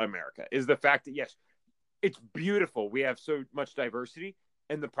with America, is the fact that, yes, it's beautiful. We have so much diversity.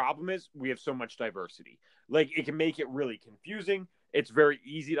 And the problem is we have so much diversity. Like, it can make it really confusing. It's very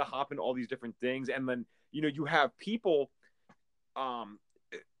easy to hop into all these different things. And then, you have people,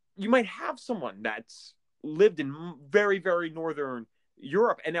 you might have someone that's lived in very, very northern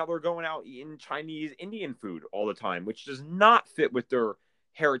Europe, and now they're going out eating Chinese, Indian food all the time, which does not fit with their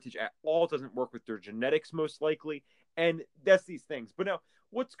heritage at all. It doesn't work with their genetics, most likely. And that's these things. But now,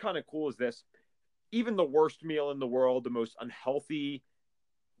 what's kind of cool is this: even the worst meal in the world, the most unhealthy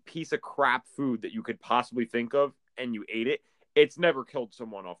piece of crap food that you could possibly think of and you ate it, it's never killed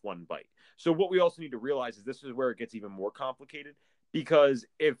someone off one bite. So what we also need to realize is this is where it gets even more complicated, because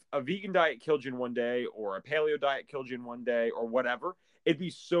if a vegan diet killed you in one day or a paleo diet killed you in one day or whatever, it'd be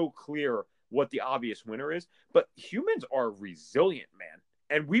so clear what the obvious winner is. But humans are resilient, man.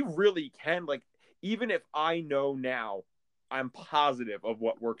 And we really can, like, even if I know now, I'm positive of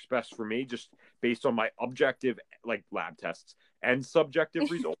what works best for me, just based on my objective, like, lab tests and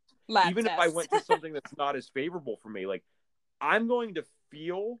subjective results. Even if I went to something that's not as favorable for me, like, I'm going to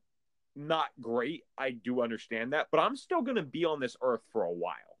feel not great. I do understand that, but I'm still going to be on this earth for a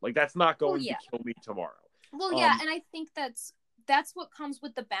while. Like, that's not going to kill me tomorrow. Well, yeah, and I think that's what comes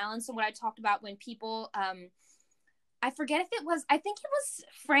with the balance, and what I talked about when people, I forget if it was, I think it was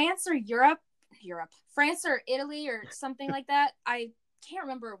France or France or Italy or something like that. I can't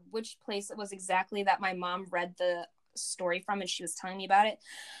remember which place it was exactly that my mom read the story from, and she was telling me about it.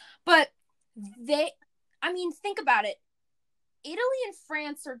 But think about it. Italy and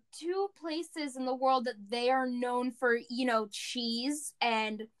France are two places in the world that they are known for, cheese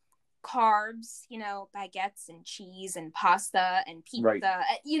and carbs, baguettes and cheese and pasta and pizza,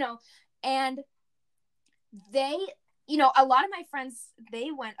 right. And they, a lot of my friends,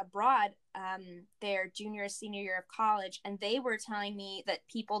 they went abroad their junior, senior year of college, and they were telling me that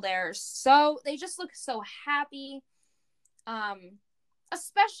people there they just look so happy,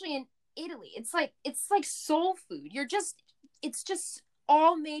 especially in Italy. It's like soul food. It's just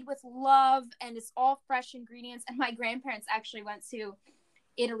all made with love, and it's all fresh ingredients. And my grandparents actually went to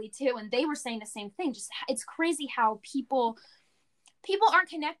Italy too, and they were saying the same thing. Just, it's crazy how people aren't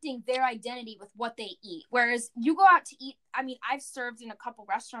connecting their identity with what they eat. Whereas you go out to eat, I've served in a couple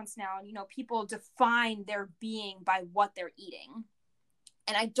restaurants now, and people define their being by what they're eating.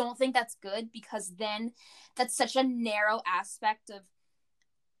 And I don't think that's good, because then that's such a narrow aspect of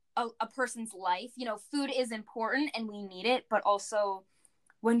a person's life. Food is important and we need it, but also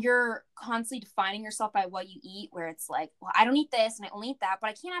when you're constantly defining yourself by what you eat, where it's like, well, I don't eat this and I only eat that, but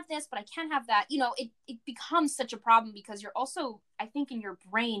I can't have this, but I can have that, it becomes such a problem, because you're also, I think, in your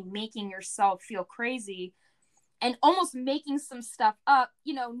brain making yourself feel crazy and almost making some stuff up,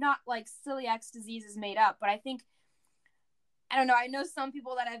 not like celiac disease is made up, but I don't know, I know some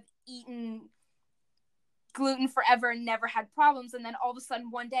people that have eaten gluten forever and never had problems, and then all of a sudden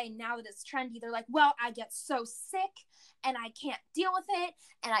one day, now that it's trendy, they're like, well, I get so sick and I can't deal with it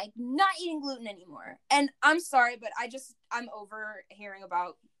and I'm not eating gluten anymore. And I'm sorry, but I'm over hearing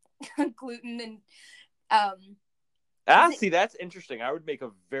about gluten. And see, that's interesting. I would make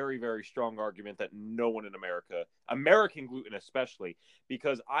a very, very strong argument that no one in American gluten especially,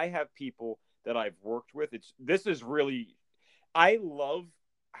 because I have people that I've worked with, I love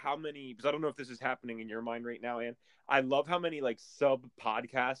how many, because I don't know if this is happening in your mind right now, Anne. I love how many like sub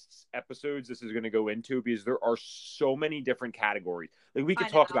podcasts episodes this is going to go into, because there are so many different categories. Like, we could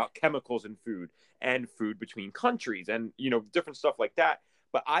talk about chemicals in food and food between countries and, different stuff like that.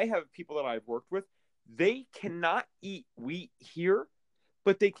 But I have people that I've worked with, they cannot eat wheat here,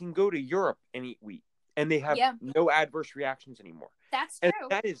 but they can go to Europe and eat wheat, and they have no adverse reactions anymore. That's true.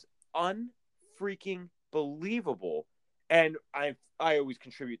 And that is unfreaking believable. And I always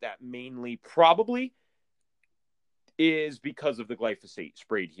contribute that mainly probably is because of the glyphosate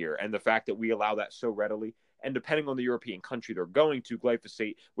sprayed here, and the fact that we allow that so readily. And depending on the European country they're going to,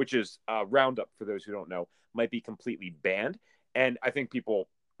 glyphosate, which is Roundup for those who don't know, might be completely banned. And I think people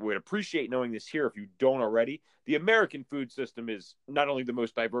would appreciate knowing this here if you don't already. The American food system is not only the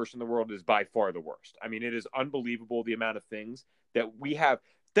most diverse in the world, it is by far the worst. It is unbelievable the amount of things that we have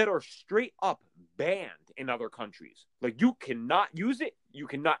that are straight up banned in other countries. Like, you cannot use it. You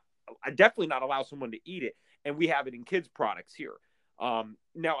cannot, definitely not allow someone to eat it. And we have it in kids' products here.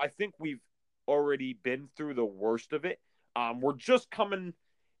 Now, I think we've already been through the worst of it. We're just coming,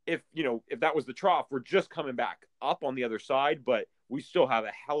 if that was the trough, we're just coming back up on the other side, but we still have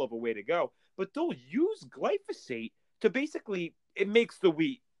a hell of a way to go. But they'll use glyphosate to basically, it makes the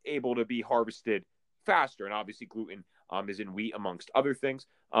wheat able to be harvested faster. And obviously gluten is in wheat, amongst other things.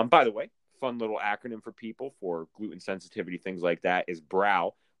 By the way, fun little acronym for people for gluten sensitivity, things like that, is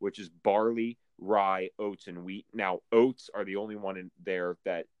BROW, which is barley, rye, oats, and wheat. Now, oats are the only one in there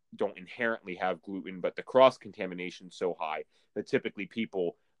that don't inherently have gluten, but the cross-contamination is so high that typically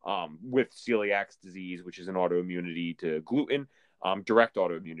people with celiac disease, which is an autoimmunity to gluten, direct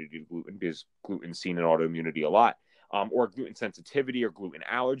autoimmunity to gluten, because gluten's seen in autoimmunity a lot, or gluten sensitivity or gluten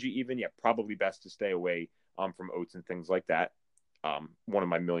allergy even, probably best to stay away from oats and things like that. One of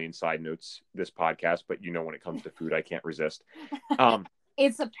my million side notes this podcast, but when it comes to food, I can't resist.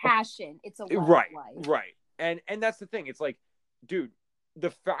 It's a passion. It's a way right, of life. right. And that's the thing. It's like, dude,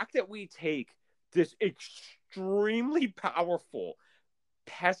 the fact that we take this extremely powerful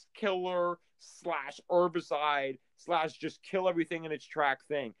pest killer slash herbicide slash just kill everything in its track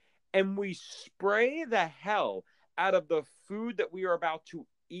thing, and we spray the hell out of the food that we are about to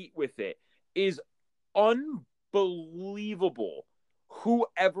eat with it, is unbelievable.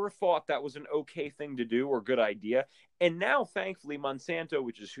 Whoever thought that was an okay thing to do or good idea? And now, thankfully, Monsanto,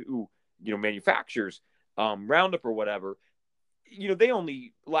 which is who manufactures Roundup or whatever, they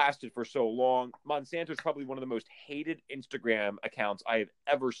only lasted for so long. Monsanto is probably one of the most hated Instagram accounts I have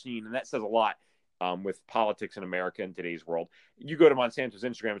ever seen, and that says a lot with politics in America in today's world. You go to Monsanto's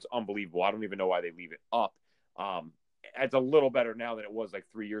Instagram, it's unbelievable. I don't even know why they leave it up. It's a little better now than it was like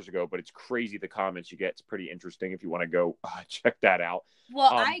 3 years ago, but it's crazy the comments you get. It's pretty interesting if you want to go check that out.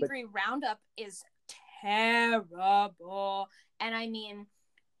 Well, I agree. Roundup is terrible. And I mean,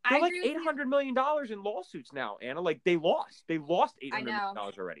 they're like $800 million in lawsuits now, Anna. Like they lost $800 million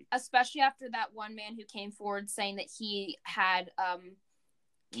already. Especially after that one man who came forward saying that he had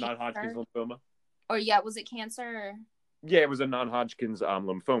non-Hodgkin's lymphoma. Or yeah, was it cancer? Or... Yeah, it was a non-Hodgkin's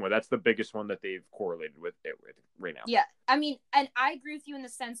lymphoma. That's the biggest one that they've correlated with it right now. Yeah, I mean, and I agree with you in the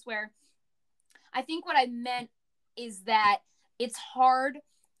sense where I think what I meant is that it's hard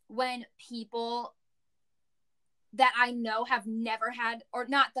when people that I know have never had, or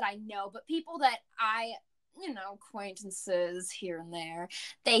not that I know, but people that I, acquaintances here and there,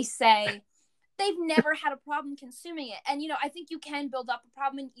 they say they've never had a problem consuming it. And, I think you can build up a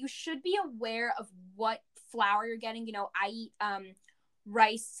problem, and you should be aware of what flour you're getting. I eat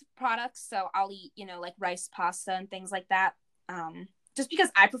rice products, so I'll eat, like rice pasta and things like that, just because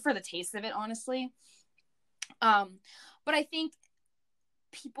I prefer the taste of it, honestly. But I think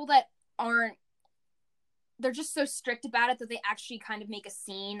people that aren't, they're just so strict about it that they actually kind of make a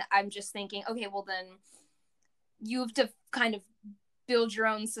scene. I'm just thinking, okay, well then you have to kind of build your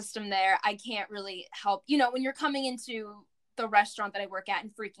own system there. I can't really help, when you're coming into the restaurant that I work at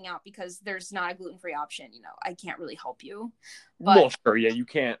and freaking out because there's not a gluten-free option, I can't really help you. But... Well, sure, yeah, you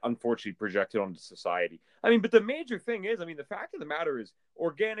can't unfortunately project it onto society. I mean, but the major thing is, the fact of the matter is,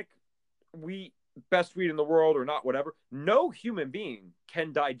 organic wheat, best wheat in the world or not, whatever, no human being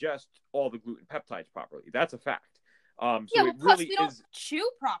can digest all the gluten peptides properly. That's a fact. So yeah, well, plus really we don't chew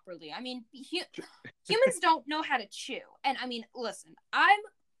properly. I mean, humans don't know how to chew. And I mean, listen, I'm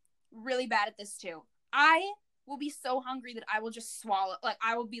really bad at this too. I will be so hungry that I will just swallow. Like,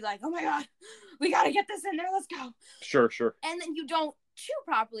 I will be like, oh my God, we got to get this in there. Let's go. Sure. And then you don't chew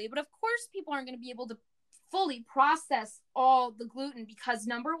properly. But of course, people aren't going to be able to fully process all the gluten because,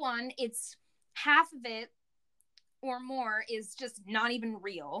 number one, it's half of it or more is just not even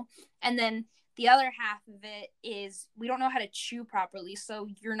real. And then the other half of it is we don't know how to chew properly. So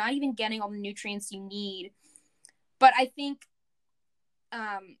you're not even getting all the nutrients you need. But I think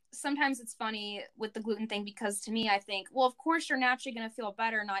sometimes it's funny with the gluten thing because to me, I think, well, of course you're naturally going to feel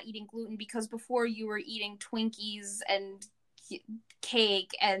better not eating gluten because before you were eating Twinkies and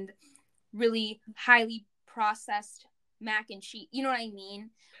cake and really highly processed mac and cheese. You know what I mean?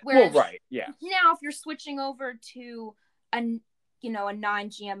 Whereas, well, right, yeah. Now, if you're switching over to a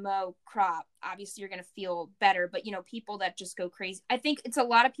non-GMO crop, obviously you're going to feel better. But, people that just go crazy. I think it's a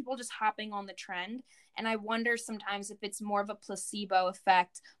lot of people just hopping on the trend. And I wonder sometimes if it's more of a placebo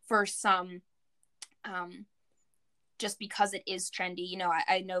effect for some, just because it is trendy.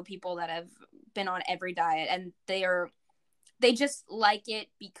 I know people that have been on every diet and they just like it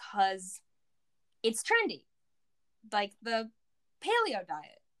because it's trendy. Like the paleo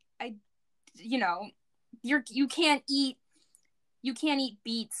diet. You can't eat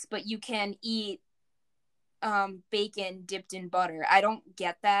beets, but you can eat bacon dipped in butter. I don't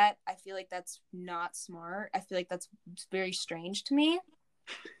get that. I feel like that's not smart. I feel like that's very strange to me.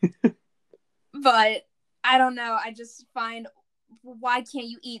 But I don't know. I just find, why can't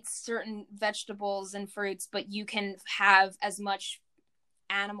you eat certain vegetables and fruits, but you can have as much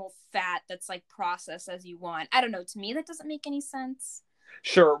animal fat that's like processed as you want? I don't know. To me, that doesn't make any sense.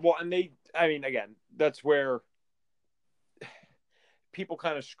 Sure. Well, and again, that's where people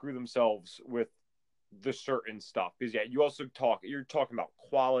kind of screw themselves with the certain stuff because you're talking about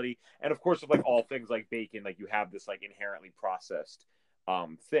quality, and of course with like all things like bacon, like you have this like inherently processed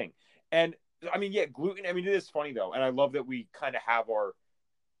thing. And gluten, it is funny though, and I love that we kind of have our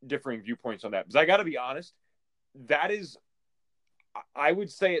differing viewpoints on that, because I got to be honest, that is, I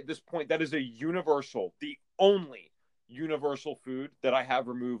would say at this point, that is the only universal food that I have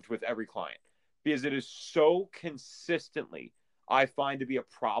removed with every client, because it is so consistently, I find, to be a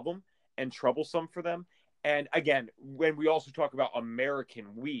problem and troublesome for them. And again, when we also talk about American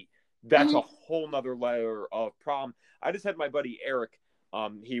wheat, that's a whole nother layer of problem. I just had my buddy Eric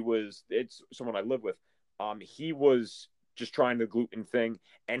It's someone I live with. He was just trying the gluten thing,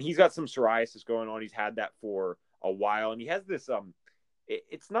 and he's got some psoriasis going on. He's had that for a while, and he has this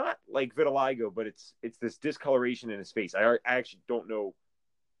it's not like vitiligo, but it's this discoloration in his face. I actually don't know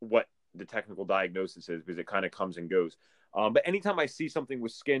what the technical diagnosis is because it kind of comes and goes. But anytime I see something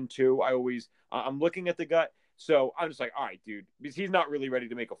with skin too, I'm looking at the gut. So I'm just like, all right, dude, because he's not really ready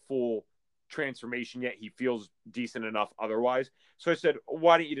to make a full transformation yet. He feels decent enough otherwise. So I said,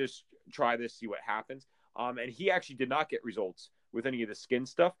 why don't you just try this, see what happens? And he actually did not get results with any of the skin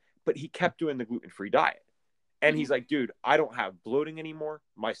stuff, but he kept doing the gluten-free diet. And he's like, dude, I don't have bloating anymore.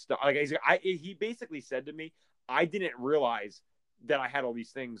 My stuff, like, he basically said to me, I didn't realize that I had all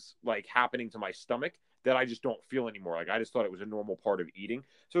these things like happening to my stomach that I just don't feel anymore. Like, I just thought it was a normal part of eating.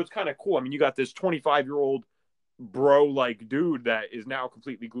 So it's kind of cool. I mean, you got this 25-year-old bro like dude that is now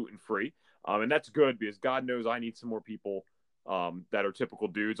completely gluten-free. And that's good because God knows I need some more people that are typical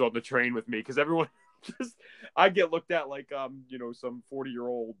dudes on the train with me, because everyone I get looked at like some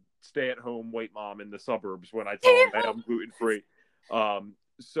 40-year-old stay-at-home white mom in the suburbs when I tell them hey, I'm gluten-free.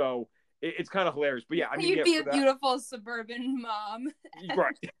 So it's kind of hilarious. But yeah, I mean, you'd be a beautiful suburban mom.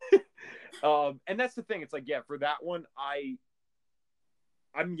 Right. And that's the thing. It's like, yeah, for that one, I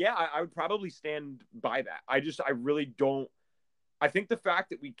would probably stand by that. I really don't. I think the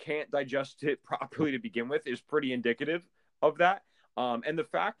fact that we can't digest it properly to begin with is pretty indicative of that. And the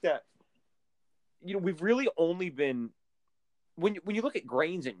fact that, we've really only been, when you look at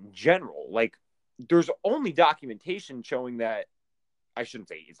grains in general, like, there's only documentation showing that, I shouldn't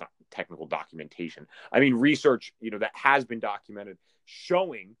say it's not technical documentation. I mean, research, that has been documented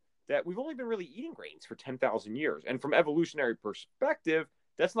showing that we've only been really eating grains for 10,000 years. And from evolutionary perspective,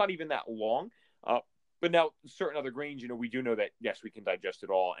 that's not even that long. But now certain other grains, we do know that, yes, we can digest it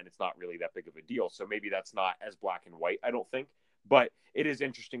all and it's not really that big of a deal. So maybe that's not as black and white, I don't think. But it is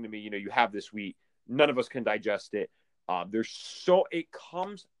interesting to me, you have this wheat, none of us can digest it. It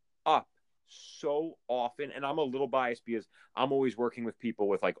comes up so often, and I'm a little biased because I'm always working with people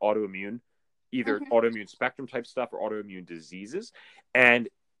with like autoimmune, either autoimmune spectrum type stuff or autoimmune diseases. And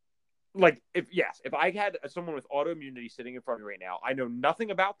like, if I had someone with autoimmunity sitting in front of me right now, I know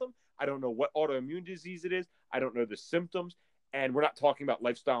nothing about them. I don't know what autoimmune disease it is. I don't know the symptoms. And we're not talking about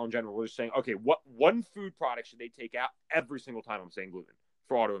lifestyle in general. We're just saying, okay, what one food product should they take out every single time I'm saying gluten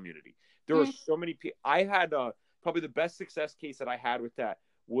for autoimmunity? There are so many people. I had probably the best success case that I had with that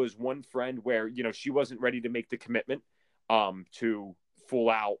was one friend where, she wasn't ready to make the commitment to full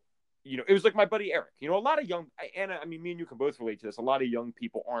out. It was like my buddy Eric. A lot of young, Anna, I mean, me and you can both relate to this. A lot of young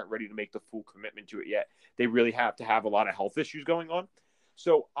people aren't ready to make the full commitment to it yet. They really have to have a lot of health issues going on.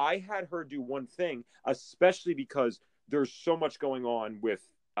 So I had her do one thing, especially because there's so much going on with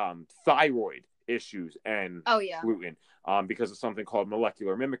thyroid issues and gluten because of something called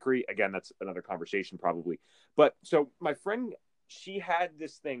molecular mimicry. Again, that's another conversation probably. But so my friend, she had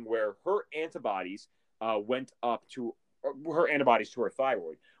this thing where her antibodies went up to her antibodies to her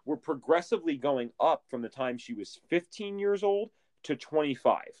thyroid were progressively going up from the time she was 15 years old to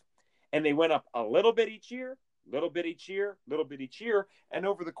 25. And they went up a little bit each year, little bit each year, little bit each year. And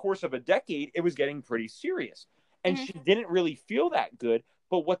over the course of a decade, it was getting pretty serious. And she didn't really feel that good.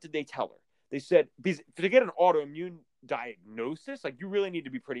 But what did they tell her? They said, because to get an autoimmune diagnosis, like, you really need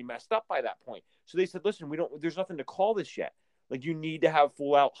to be pretty messed up by that point. So they said, listen, there's nothing to call this yet. Like, you need to have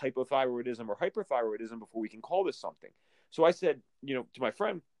full out hypothyroidism or hyperthyroidism before we can call this something. So I said, to my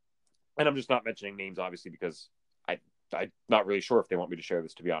friend, and I'm just not mentioning names, obviously, because I'm not really sure if they want me to share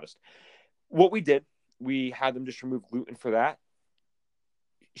this, to be honest. What we did, we had them just remove gluten for that.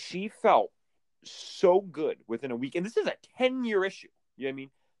 She felt so good within a week. And this is a 10-year issue. You know what I mean?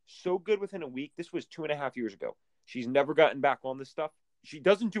 So good within a week. This was 2.5 years ago. She's never gotten back on this stuff. She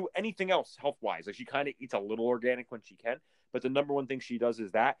doesn't do anything else health-wise. Like, she kind of eats a little organic when she can. But the number one thing she does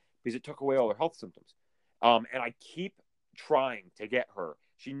is that, because it took away all her health symptoms. And I keep trying to get her.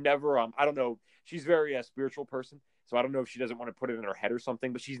 She never, I don't know. She's very a spiritual person. So I don't know if she doesn't want to put it in her head or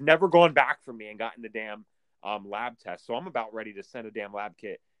something, but she's never gone back from me and gotten the damn lab test. So I'm about ready to send a damn lab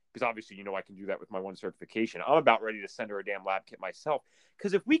kit, because obviously, I can do that with my one certification. I'm about ready to send her a damn lab kit myself.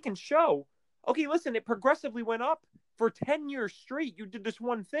 Because if we can show, okay, listen, it progressively went up for 10 years straight. You did this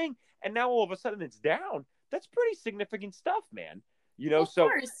one thing, and now all of a sudden it's down. That's pretty significant stuff, man. Of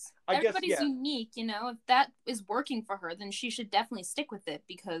course. Everybody's unique, If that is working for her, then she should definitely stick with it,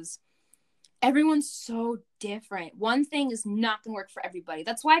 because everyone's so different. One thing is not going to work for everybody.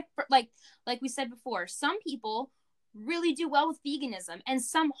 That's why, like we said before, some people really do well with veganism, and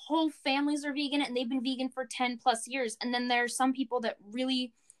some whole families are vegan and they've been vegan for 10 plus years. And then there's some people that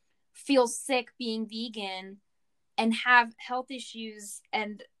really feel sick being vegan and have health issues,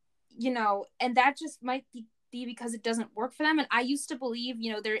 and and that just might be because it doesn't work for them. And I used to believe,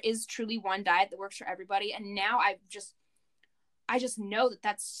 there is truly one diet that works for everybody, and now I just know that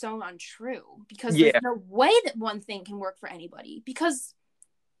that's so untrue, because there's no way that one thing can work for anybody, because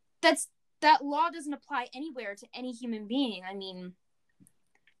that law doesn't apply anywhere to any human being. I mean,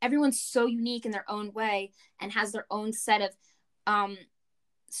 everyone's so unique in their own way and has their own set of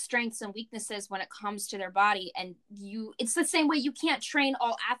strengths and weaknesses when it comes to their body. And it's the same way. You can't train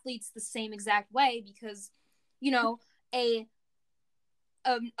all athletes the same exact way, because a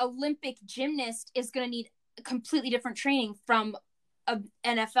Olympic gymnast is going to need a completely different training from an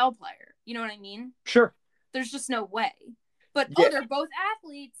NFL player. You know what I mean? Sure. There's just no way. But they're both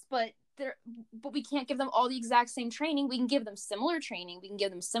athletes, but we can't give them all the exact same training. We can give them similar training. We can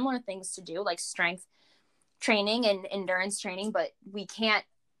give them similar things to do, like strength training and endurance training, but we can't,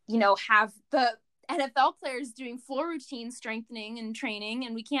 have the NFL players doing floor routine strengthening and training,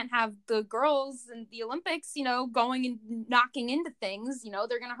 and we can't have the girls in the Olympics, going and knocking into things.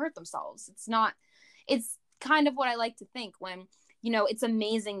 They're going to hurt themselves. It's kind of what I like to think when, it's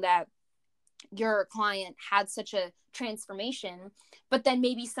amazing that your client had such a transformation, but then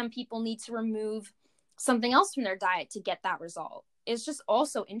maybe some people need to remove something else from their diet to get that result. It's just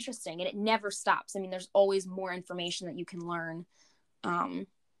also interesting, and it never stops. I mean, there's always more information that you can learn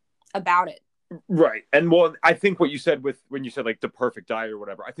about it. Right. And well, I think what you said when you said like the perfect diet or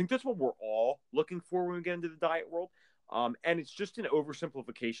whatever, I think that's what we're all looking for when we get into the diet world. And it's just an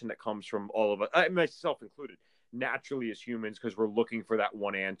oversimplification that comes from all of us, myself included, naturally as humans, because we're looking for that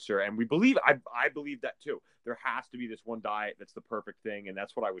one answer. And we believe, I believe that too. There has to be this one diet that's the perfect thing. And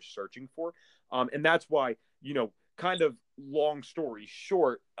that's what I was searching for. And that's why, kind of long story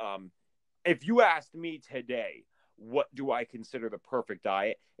short, if you asked me today, what do I consider the perfect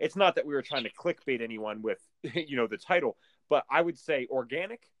diet? It's not that we were trying to clickbait anyone with, the title, but I would say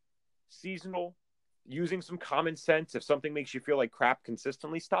organic, seasonal, using some common sense. If something makes you feel like crap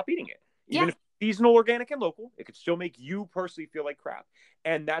consistently, stop eating it. Even if it's seasonal, organic, and local, it could still make you personally feel like crap.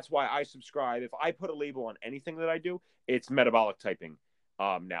 And that's why I subscribe. If I put a label on anything that I do, it's metabolic typing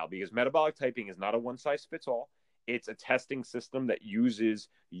now, because metabolic typing is not a one size fits all. It's a testing system that uses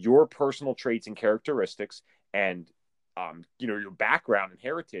your personal traits and characteristics and, your background and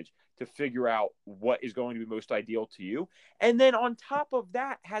heritage to figure out what is going to be most ideal to you. And then on top of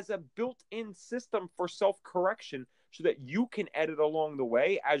that, has a built-in system for self-correction so that you can edit along the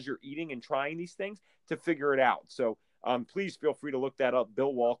way as you're eating and trying these things to figure it out. So please feel free to look that up.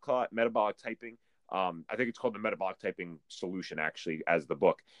 Bill Walcott, Metabolic Typing. I think it's called the Metabolic Typing Solution, actually, as the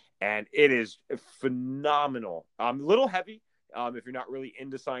book. And it is phenomenal. A little heavy if you're not really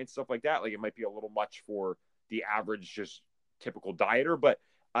into science, stuff like that. Like, it might be a little much for the average, just typical dieter. But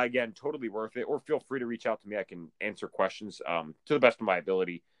again, totally worth it. Or feel free to reach out to me. I can answer questions to the best of my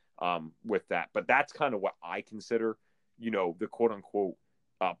ability with that. But that's kind of what I consider, the quote unquote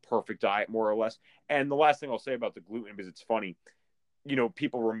perfect diet, more or less. And the last thing I'll say about the gluten, because it's funny,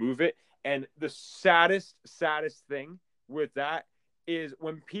 people remove it. And the saddest thing with that is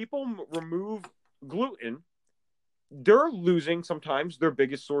when people remove gluten, they're losing sometimes their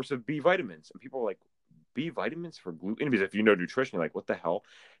biggest source of B vitamins. And people are like, B vitamins for gluten? Because if you know nutrition, you're like, what the hell?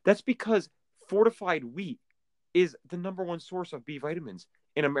 That's because fortified wheat is the number one source of B vitamins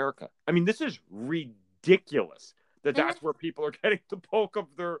in America. I mean, this is ridiculous that's where people are getting the bulk of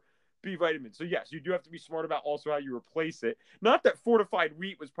their B vitamins. So yes, you do have to be smart about also how you replace it. Not that fortified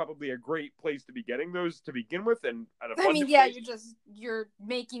wheat was probably a great place to be getting those to begin with. And you're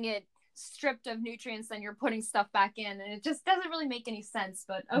making it stripped of nutrients, then you're putting stuff back in, and it just doesn't really make any sense.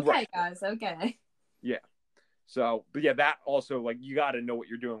 But okay, right. Guys, okay. Yeah. So, but yeah, that also, like, you got to know what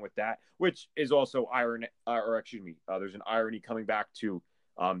you're doing with that, which is also there's an irony coming back to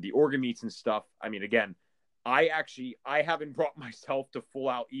the organ meats and stuff. I mean, again, I haven't brought myself to full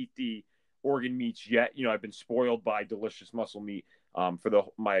out eat the organ meats yet. I've been spoiled by delicious muscle meat for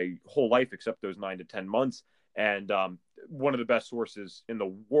my whole life, except those 9 to 10 months. And one of the best sources in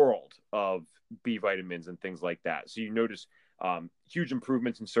the world of B vitamins and things like that. So you notice huge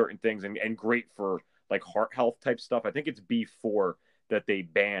improvements in certain things and great for like heart health type stuff. I think it's B4 that they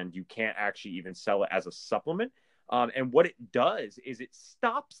banned. You can't actually even sell it as a supplement. And what it does is it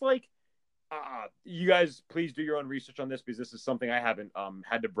stops like, you guys please do your own research on this, because this is something I haven't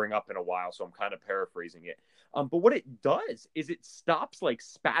had to bring up in a while. So I'm kind of paraphrasing it. But what it does is it stops like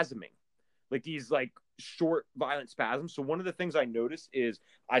spasming, like these like short violent spasms. So one of the things I noticed is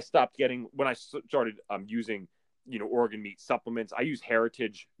I stopped getting, when I started using organ meat supplements. I use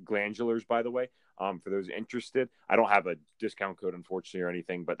Heritage Glandulars, by the way, for those interested. I don't have a discount code, unfortunately, or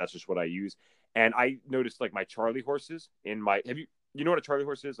anything, but that's just what I use. And I noticed like my Charlie horses you know what a Charlie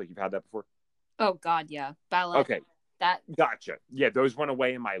horse is? Like you've had that before? Oh God, yeah. Ballet. Okay. That. Gotcha. Yeah, those went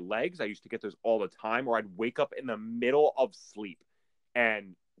away in my legs. I used to get those all the time, or I'd wake up in the middle of sleep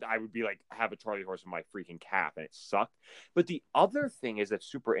and I would be like, have a Charlie horse in my freaking calf, and it sucked. But the other thing is that's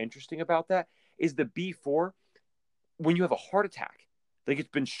super interesting about that is the B4, when you have a heart attack, like it's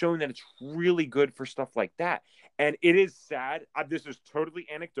been shown that it's really good for stuff like that. And it is sad. This is totally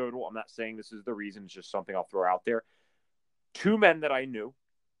anecdotal. I'm not saying this is the reason. It's just something I'll throw out there. 2 men that I knew,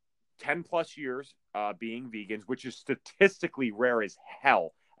 10 plus years being vegans, which is statistically rare as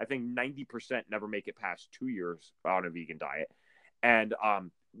hell. I think 90% never make it past 2 years on a vegan diet. And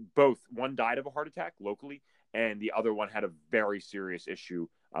one died of a heart attack locally, and the other one had a very serious issue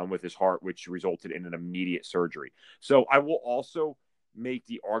with his heart, which resulted in an immediate surgery. So I will also make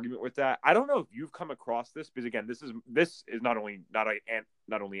the argument with that. I don't know if you've come across this, because again, this is not only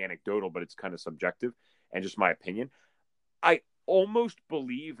anecdotal, but it's kind of subjective and just my opinion. I almost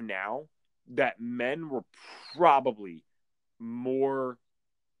believe now that men were probably more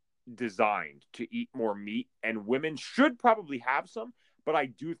designed to eat more meat, and women should probably have some, but I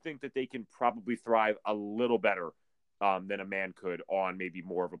do think that they can probably thrive a little better than a man could on maybe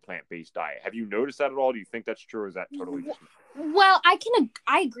more of a plant-based diet. Have you noticed that at all? Do you think that's true, or is that totally just... Well, I can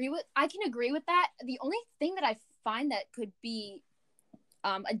agree with that. The only thing that I find that could be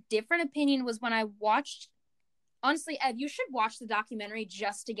a different opinion was when I watched, honestly, Ed, you should watch the documentary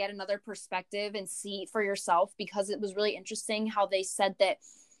just to get another perspective and see for yourself, because it was really interesting how they said that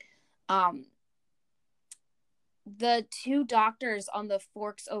the 2 doctors on the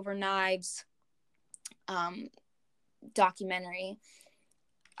Forks Over Knives documentary,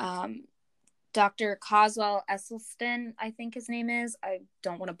 Dr. Coswell Esselstyn, I think his name is, I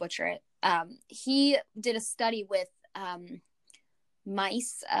don't want to butcher it. He did a study with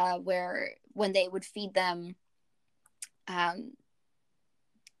mice where when they would feed them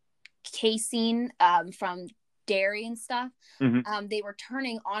casein from dairy and stuff, they were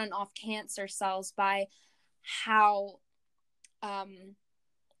turning on and off cancer cells by how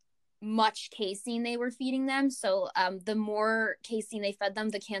much casein they were feeding them. So the more casein they fed them,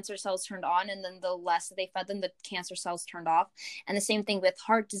 the cancer cells turned on, and then the less they fed them, the cancer cells turned off. And the same thing with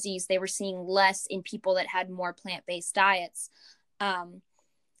heart disease, they were seeing less in people that had more plant-based diets.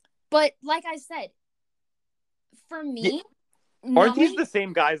 But like I said, for me, aren't these the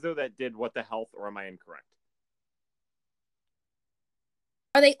same guys though that did What the Health, or am I incorrect?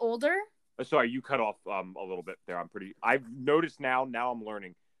 Are they older? Sorry, you cut off a little bit there. I've noticed now I'm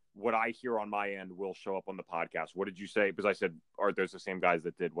learning what I hear on my end will show up on the podcast. What did you say? Because I said, are those the same guys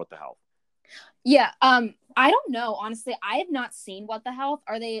that did What the Health? Yeah. I don't know. Honestly, I have not seen What the Health.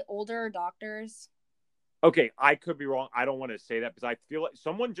 Are they older doctors? Okay, I could be wrong. I don't want to say that because I feel like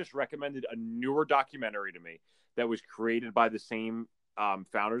someone just recommended a newer documentary to me that was created by the same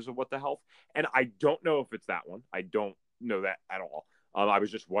founders of What the Health. And I don't know if it's that one. I don't know that at all. I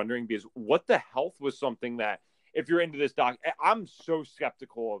was just wondering, because What the Health was something that, if you're into this I'm so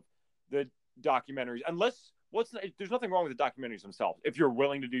skeptical of the documentaries, there's nothing wrong with the documentaries themselves if you're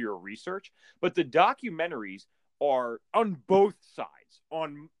willing to do your research, but the documentaries are on both sides,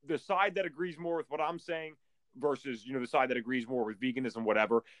 on the side that agrees more with what I'm saying versus, the side that agrees more with veganism,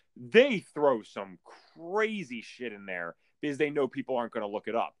 whatever. They throw some crazy shit in there because they know people aren't going to look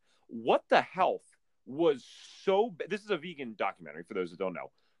it up. What the Health was this is a vegan documentary for those that don't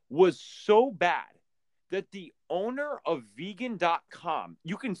know, was so bad that the owner of vegan.com,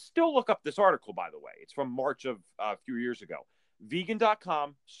 you can still look up this article, by the way. It's from March of a few years ago.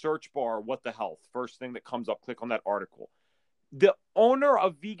 Vegan.com, search bar, What the Health. First thing that comes up, click on that article. The owner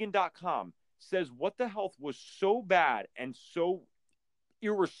of vegan.com says What the Health was so bad and so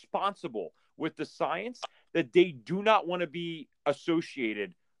irresponsible with the science that they do not want to be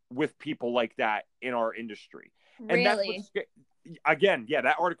associated with people like that in our industry. Really? And that's again, yeah,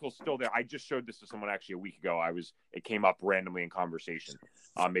 that article's still there. I just showed this to someone actually a week ago. It came up randomly in conversation.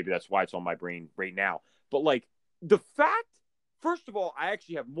 Maybe that's why it's on my brain right now. But like the fact, first of all, I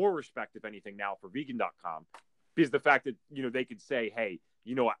actually have more respect, if anything, now for vegan.com, because the fact that, they could say, hey,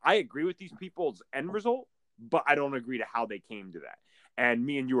 I agree with these people's end result, but I don't agree to how they came to that. And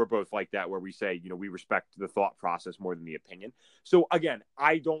me and you are both like that, where we say, we respect the thought process more than the opinion. So again,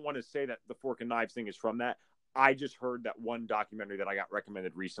 I don't want to say that the fork and knives thing is from that. I just heard that one documentary that I got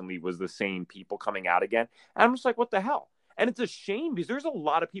recommended recently was the same people coming out again. And I'm just like, what the hell? And it's a shame because there's a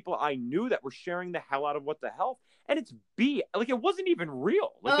lot of people I knew that were sharing the hell out of What the Health. And it's like, it wasn't even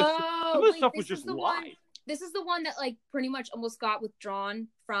real. Like some of the stuff was just lies. This is the one that like pretty much almost got withdrawn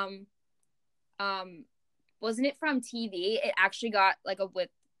from wasn't it from TV? It actually got like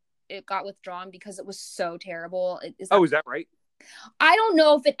it got withdrawn because it was so terrible. Is that right? I don't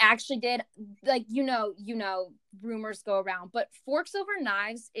know if it actually did. Like, rumors go around, but Forks Over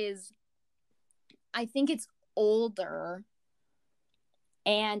Knives is, I think it's older,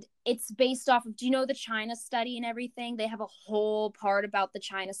 and it's based off of, do you know the China study and everything? They have a whole part about the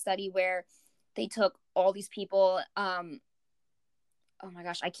China study where they took all these people, oh my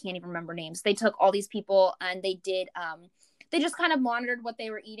gosh, I can't even remember names. They took all these people and they did, they just kind of monitored what they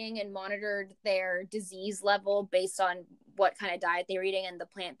were eating and monitored their disease level based on what kind of diet they were eating and the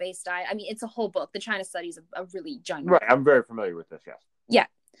plant-based diet. I mean, it's a whole book. The China study is a really giant. Right. I'm very familiar with this. Yes. Yeah.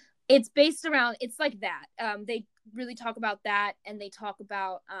 It's based around, it's like that. They really talk about that, and they talk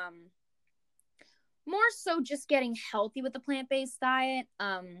about more so just getting healthy with the plant-based diet.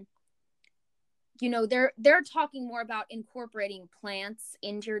 They're talking more about incorporating plants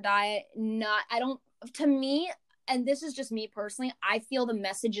into your diet. To me, and this is just me personally, I feel the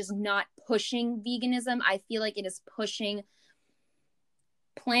message is not pushing veganism. I feel like it is pushing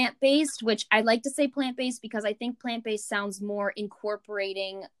plant-based, which I like to say plant-based because I think plant-based sounds more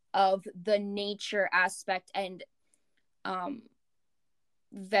incorporating of the nature aspect and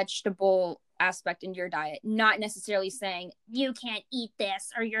vegetable aspect in your diet. Not necessarily saying you can't eat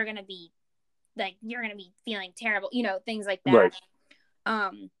this or you're going to be feeling terrible, things like that.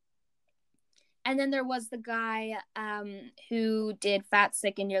 Right. And then there was the guy who did Fat,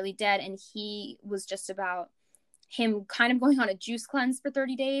 Sick, and Nearly Dead, and he was just about him kind of going on a juice cleanse for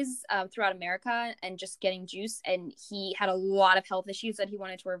 30 days throughout America and just getting juice. And he had a lot of health issues that he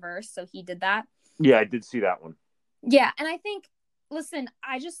wanted to reverse, so he did that. Yeah, I did see that one. Yeah, and I think, listen,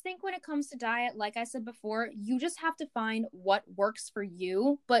 I just think when it comes to diet, like I said before, you just have to find what works for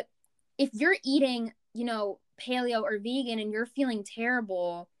you. But if you're eating, paleo or vegan and you're feeling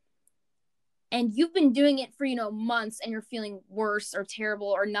terrible and you've been doing it for, months and you're feeling worse or terrible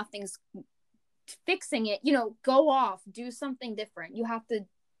or nothing's fixing it, go off, do something different. You have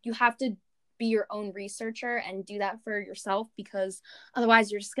to be your own researcher and do that for yourself, because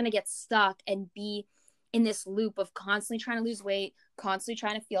otherwise you're just going to get stuck and be in this loop of constantly trying to lose weight, constantly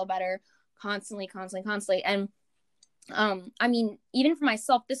trying to feel better, constantly. And I mean, even for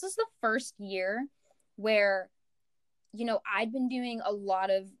myself, this is the first year where, I'd been doing a lot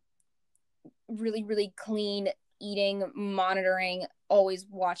of really, really clean eating, monitoring, always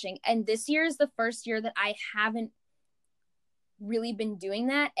watching. And this year is the first year that I haven't really been doing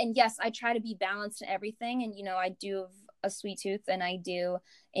that. And yes, I try to be balanced in everything. And, I do have a sweet tooth and I do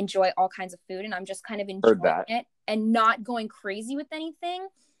enjoy all kinds of food, and I'm just kind of enjoying it and not going crazy with anything.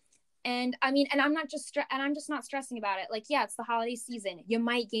 And I mean, and I'm just not stressing about it. Like, yeah, it's the holiday season. You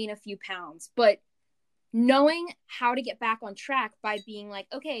might gain a few pounds, but knowing how to get back on track by being like,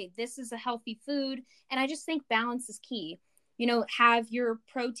 okay, this is a healthy food. And I just think balance is key. Have your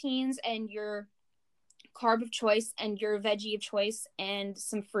proteins and your carb of choice and your veggie of choice and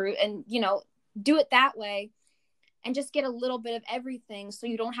some fruit, and, do it that way and just get a little bit of everything. So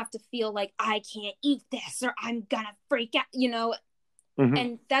you don't have to feel like I can't eat this or I'm gonna freak out, Mm-hmm.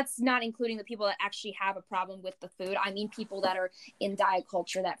 And that's not including the people that actually have a problem with the food. I mean, people that are in diet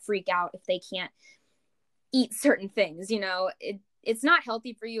culture that freak out if they can't eat certain things. It's not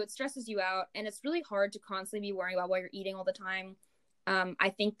healthy for you. It stresses you out, and it's really hard to constantly be worrying about what you're eating all the time. I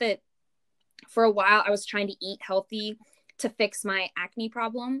think that for a while I was trying to eat healthy to fix my acne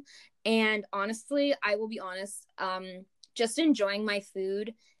problem, and honestly, I will be honest, just enjoying my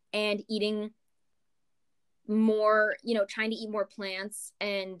food and eating more, trying to eat more plants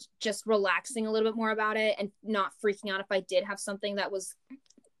and just relaxing a little bit more about it and not freaking out if I did have something that was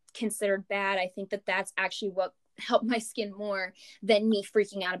considered bad. I think that that's actually what helped my skin more than me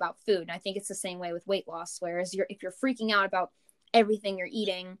freaking out about food. And I think it's the same way with weight loss, whereas if you're freaking out about everything you're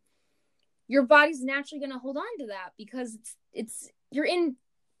eating, your body's naturally going to hold on to that because it's you're in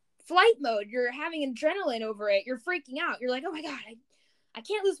flight mode, you're having adrenaline over it, you're freaking out, you're like, oh my god, I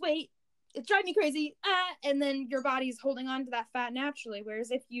can't lose weight, it's driving me crazy, and then your body's holding on to that fat naturally.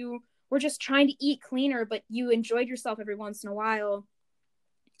 Whereas if you were just trying to eat cleaner but you enjoyed yourself every once in a while,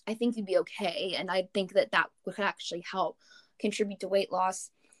 I think you'd be okay. And I think that would actually help contribute to weight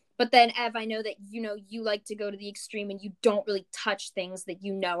loss. But then, Ev, I know that, you like to go to the extreme and you don't really touch things that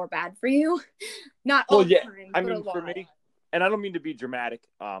are bad for you. Not all the time, but a lot. For me, and I don't mean to be dramatic,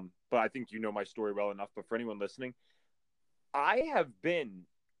 but I think my story well enough. But for anyone listening, I have been,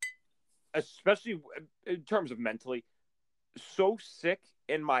 especially in terms of mentally, so sick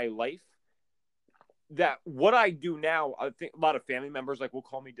in my life that what I do now, I think a lot of family members like will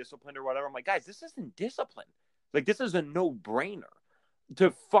call me disciplined or whatever. I'm like, guys, this isn't discipline. Like, this is a no-brainer.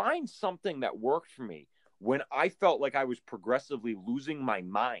 To find something that worked for me when I felt like I was progressively losing my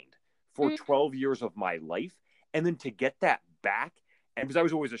mind for Mm. 12 years of my life, and then to get that back. And because I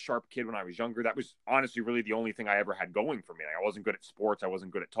was always a sharp kid when I was younger, that was honestly really the only thing I ever had going for me. Like, I wasn't good at sports. I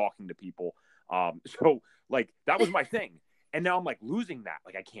wasn't good at talking to people. So like that was my thing. And now I'm like losing that.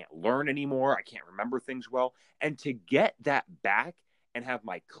 Like, I can't learn anymore. I can't remember things well. And to get that back and have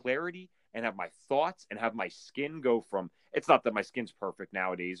my clarity and have my thoughts and have my skin go from, it's not that my skin's perfect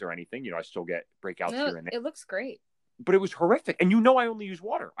nowadays or anything. You know, I still get breakouts No, here and there, it looks great. but it was horrific. And you know, I only use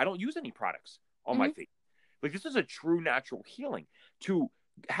water. I don't use any products on my Mhm. face. Like, this is a true natural healing. To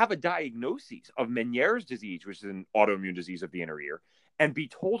have a diagnosis of Meniere's disease, which is an autoimmune disease of the inner ear, and be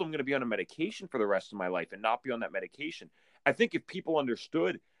told I'm going to be on a medication for the rest of my life and not be on that medication. I think if people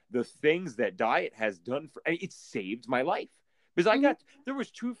understood the things that diet has done for, it saved my life. Because Mhm. there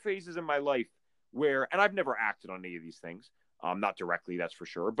was 2 phases in my life where, and I've never acted on any of these things, not directly, that's for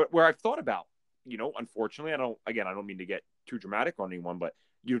sure, but where I've thought about, you know, unfortunately, I don't mean to get too dramatic on anyone, but,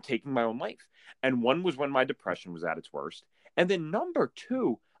 you know, taking my own life. And one was when my depression was at its worst. And then number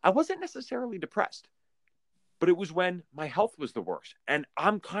 2, I wasn't necessarily depressed, but it was when my health was the worst. And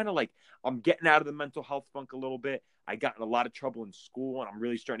I'm kind of like, I'm getting out of the mental health funk a little bit. I got in a lot of trouble in school and I'm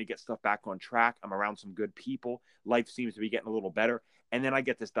really starting to get stuff back on track. I'm around some good people. Life seems to be getting a little better. And then I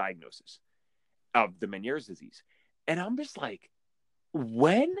get this diagnosis of the Meniere's disease. And I'm just like,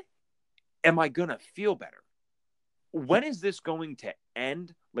 when am I going to feel better? When is this going to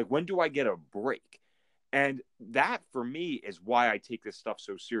end? Like, when do I get a break? And that for me is why I take this stuff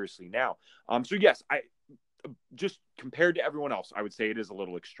so seriously now. So yes, I just compared to everyone else, I would say it is a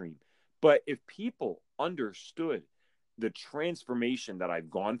little extreme. But if people understood the transformation that I've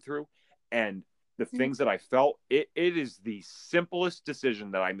gone through and the Mhm. things that I felt, it is the simplest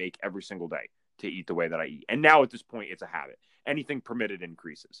decision that I make every single day to eat the way that I eat. And now at this point, it's a habit. Anything permitted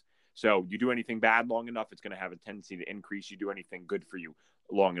increases. So you do anything bad long enough, it's going to have a tendency to increase. You do anything good for you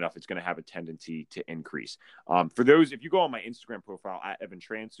long enough, it's going to have a tendency to increase. For those, if you go on my Instagram profile at Evan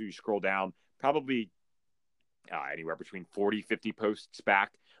Transu, you scroll down, probably anywhere between 40, 50 posts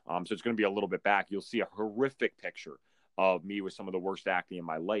back. So it's going to be a little bit back. You'll see a horrific picture of me with some of the worst acne in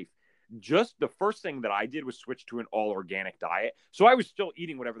my life. Just the first thing that I did was switch to an all organic diet. So I was still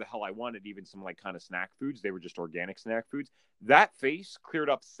eating whatever the hell I wanted, even some like kind of snack foods. They were just organic snack foods. That face cleared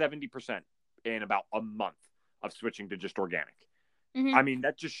up 70% in about a month of switching to just organic. Mhm. I mean,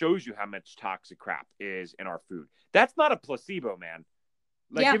 that just shows you how much toxic crap is in our food. That's not a placebo, man.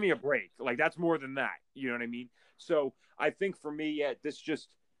 Like, Yeah. give me a break. Like, that's more than that. You know what I mean? So I think for me, yeah, this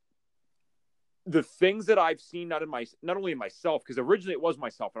just the things that I've seen, not only in myself, because originally it was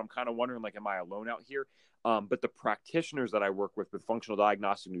myself, and I'm kind of wondering, like, am I alone out here? But the practitioners that I work with functional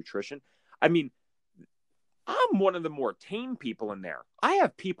diagnostic nutrition, I mean, I'm one of the more tame people in there. I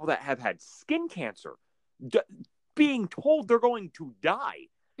have people that have had skin cancer, being told they're going to die,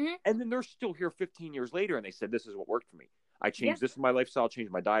 Mhm. and then they're still here 15 years later, and they said, "This is what worked for me. I Yeah. changed this in my lifestyle,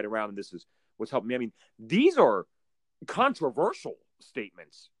 changed my diet around, and this is what's helped me." I mean, these are controversial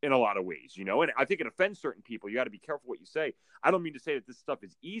statements in a lot of ways, you know, and I think it offends certain people. You got to be careful what you say. I don't mean to say that this stuff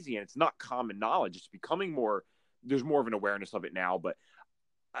is easy and it's not common knowledge. It's becoming more, there's more of an awareness of it now. But,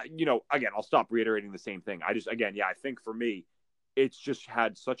 you know, again, I'll stop reiterating the same thing. Again, yeah, I think for me, it's just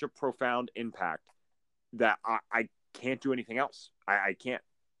had such a profound impact that I can't do anything else. I can't.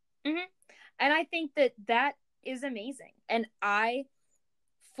 Mhm. And I think that that is amazing. And I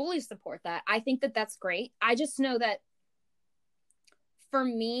fully support that. I think that that's great. I just know that for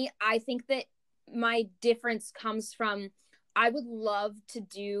me, I think that my difference comes from I would love to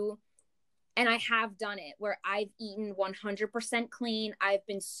do, and I have done it, where I've eaten 100% clean. I've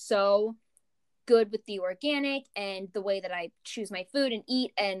been so good with the organic and the way that I choose my food and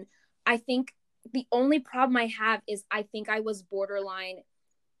eat. And I think the only problem I have is I think I was borderline.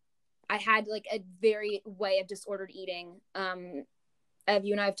 I had like a very way of disordered eating. Ev,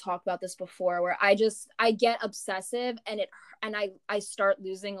 you and I have talked about this before, where I get obsessive and I start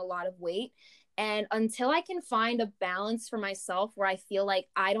losing a lot of weight. And until I can find a balance for myself where I feel like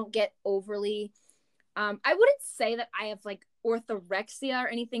I don't get overly, I wouldn't say that I have like orthorexia or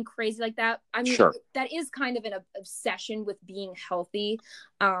anything crazy like that. I mean, Sure. that is kind of an obsession with being healthy.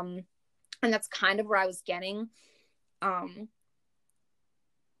 And that's kind of where I was getting. Um,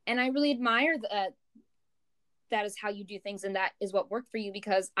 and I really admire that is how you do things and that is what worked for you,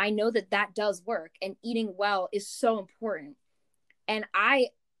 because I know that that does work and eating well is so important. And I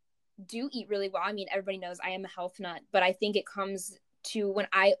do eat really well. I mean, everybody knows I am a health nut, but I think it comes to when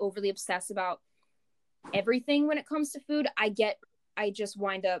I overly obsess about everything when it comes to food, I just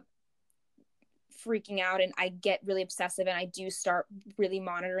wind up freaking out and I get really obsessive and I do start really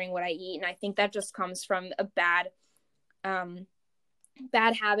monitoring what I eat. And I think that just comes from a bad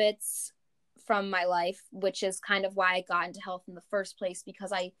habits from my life, which is kind of why I got into health in the first place,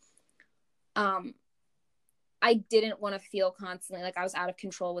 because I didn't want to feel constantly like I was out of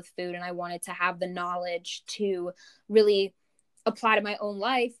control with food, and I wanted to have the knowledge to really apply to my own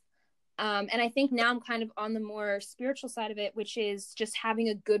life. And I think now I'm kind of on the more spiritual side of it, which is just having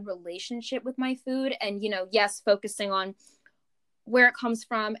a good relationship with my food and, yes, focusing on where it comes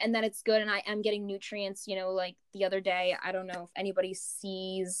from and that it's good. And I am getting nutrients, like the other day, I don't know if anybody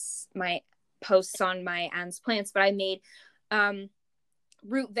sees my posts on my Anne's Plants, but I made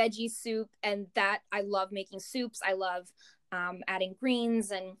root veggie soup, and that I love making soups. I love adding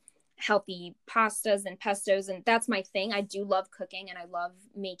greens and healthy pastas and pestos, and that's my thing. I do love cooking and I love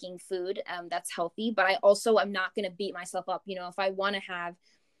making food that's healthy, but I also am not going to beat myself up. If I want to have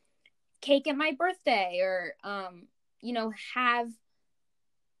cake at my birthday or have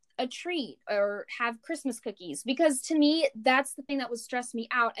a treat or have Christmas cookies, because to me that's the thing that would stress me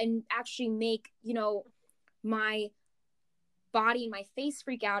out and actually make my body and my face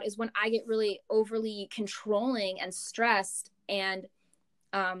freak out, is when I get really overly controlling and stressed. And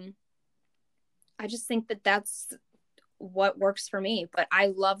I just think that that's what works for me. But I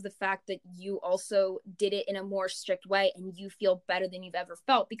love the fact that you also did it in a more strict way and you feel better than you've ever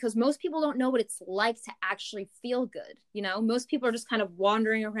felt, because most people don't know what it's like to actually feel good. Most people are just kind of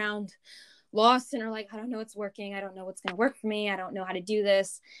wandering around lost and are like, I don't know what's working. I don't know what's going to work for me. I don't know how to do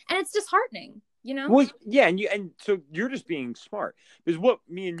this. And it's disheartening, Well, yeah. And so you're just being smart, because what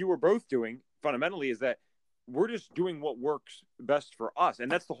me and you were both doing fundamentally is that we're just doing what works best for us.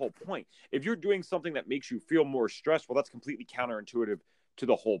 And that's the whole point. If you're doing something that makes you feel more stressed, well, that's completely counterintuitive to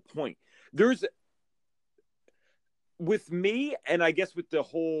the whole point. With me, and I guess with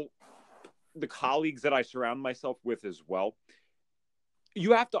the colleagues that I surround myself with as well,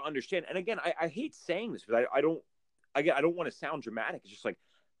 you have to understand. And again, I hate saying this, because I don't want to sound dramatic. It's just like,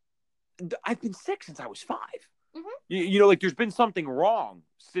 I've been sick since I was 5. Mm-hmm. Like there's been something wrong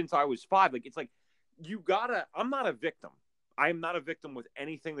since I was 5. Like, it's like, I'm not a victim. I am not a victim with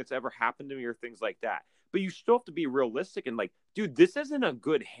anything that's ever happened to me or things like that. But you still have to be realistic and like, dude, this isn't a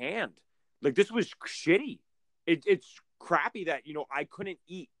good hand. Like, this was shitty. It's crappy that, I couldn't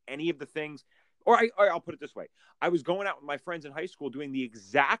eat any of the things. Or I'll put it this way. I was going out with my friends in high school doing the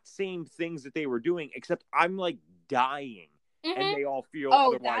exact same things that they were doing, except I'm like dying. Mm-hmm. And they all feel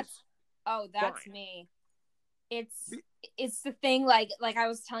otherwise. That's fine. Me. It's the thing, like I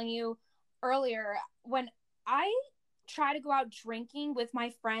was telling you earlier, when I try to go out drinking with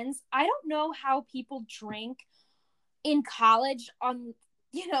my friends, I don't know how people drink in college on,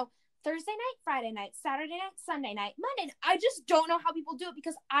 Thursday night, Friday night, Saturday night, Sunday night, Monday. I just don't know how people do it,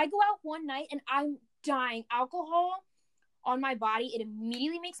 because I go out one night and I'm dying. Alcohol on my body, it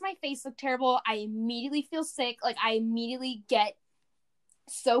immediately makes my face look terrible. I immediately feel sick. Like, I immediately get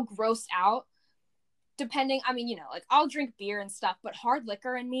so grossed out. Like, I'll drink beer and stuff, but hard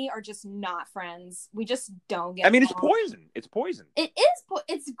liquor and me are just not friends. We just don't get along. It's poison. It's poison. It is.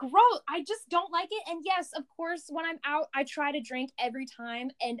 It's gross. I just don't like it. And yes, of course, when I'm out, I try to drink every time,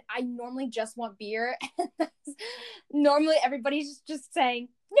 and I normally just want beer. Normally, everybody's just saying,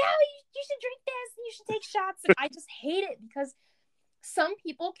 no, you should drink this, and you should take shots. And I just hate it, because some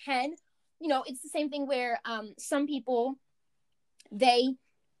people can, it's the same thing where some people, they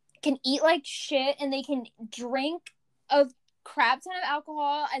can eat like shit and they can drink a crap ton of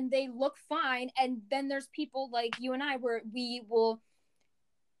alcohol and they look fine. And then there's people like you and I, where we will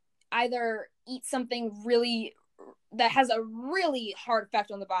either eat something really that has a really hard effect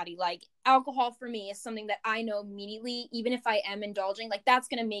on the body. Like, alcohol for me is something that I know immediately, even if I am indulging, like, that's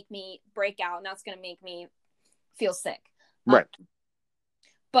going to make me break out and that's going to make me feel sick. Right.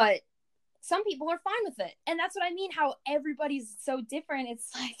 But some people are fine with it. And that's what I mean, how everybody's so different.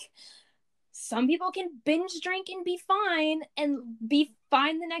 It's like, some people can binge drink and be fine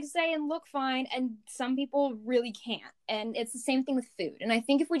the next day and look fine. And some people really can't. And it's the same thing with food. And I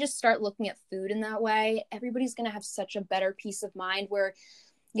think if we just start looking at food in that way, everybody's going to have such a better peace of mind, where,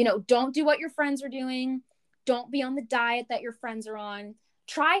 don't do what your friends are doing. Don't be on the diet that your friends are on.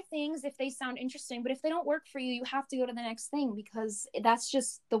 Try things if they sound interesting, but if they don't work for you, you have to go to the next thing, because that's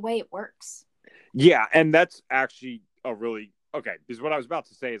just the way it works. Yeah, and that's actually because what I was about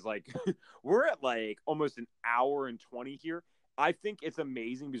to say is, like, we're at like almost an hour and 20 here. I think it's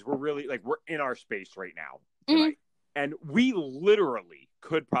amazing, because we're really, like, we're in our space right now tonight. And we literally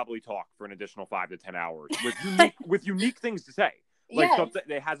could probably talk for an additional 5 to 10 hours with unique things to say, like, stuff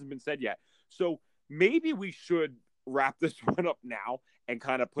that hasn't been said yet. So maybe we should wrap this one up now and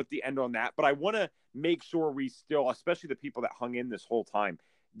kind of put the end on that. But I want to make sure we still, especially the people that hung in this whole time,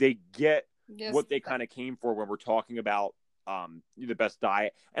 they get what they kind of came for when we're talking about the best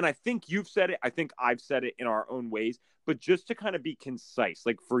diet. And I think you've said it. I think I've said it in our own ways. But just to kind of be concise,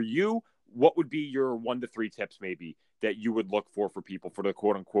 like for you, what would be your 1 to 3 tips maybe that you would look for people for the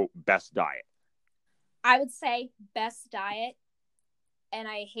quote unquote best diet? I would say best diet, and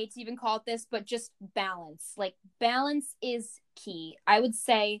I hate to even call it this, but just balance. Like balance is key. I would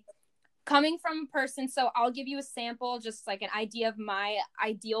say coming from a person, so I'll give you a sample, just like an idea of my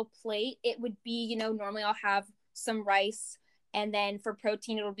ideal plate. It would be, you know, normally I'll have some rice, and then for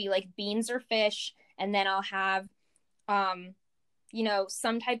protein it'll be like beans or fish, and then I'll have you know,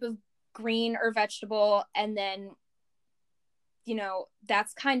 some type of green or vegetable, and then, you know,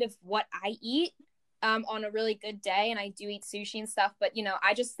 that's kind of what I eat on a really good day. And I do eat sushi and stuff, but, you know,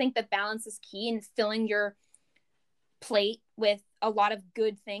 I just think that balance is key, and filling your plate with a lot of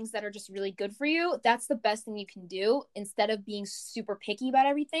good things that are just really good for you. That's the best thing you can do instead of being super picky about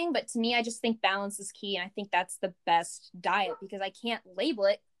everything. But to me, I just think balance is key. And I think that's the best diet, because I can't label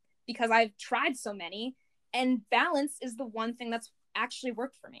it because I've tried so many, and balance is the one thing that's actually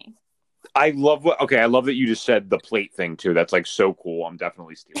worked for me. I love that you just said the plate thing too. That's like so cool. I'm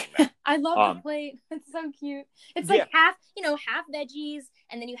definitely stealing that. I love the plate. It's so cute. It's like half veggies,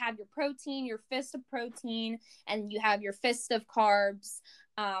 and then you have your protein, your fist of protein, and you have your fist of carbs.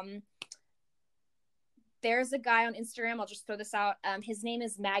 There's a guy on Instagram, I'll just throw this out. His name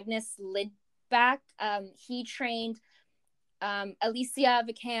is Magnus Lidback. He trained Alicia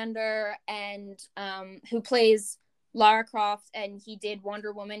Vikander, and who plays Lara Croft, and he did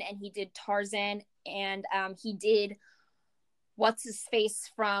Wonder Woman, and he did Tarzan, and he did what's his face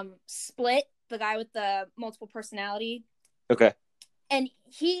from Split, the guy with the multiple personality. Okay. And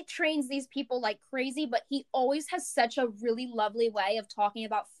he trains these people like crazy, but he always has such a really lovely way of talking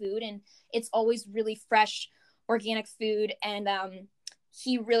about food, and it's always really fresh, organic food. And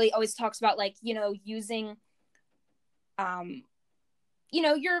he really always talks about, like, you know, using you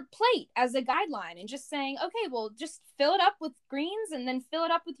know, your plate as a guideline, and just saying, okay, well, just fill it up with greens, and then fill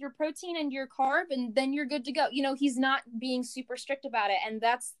it up with your protein and your carb, and then you're good to go. You know, he's not being super strict about it.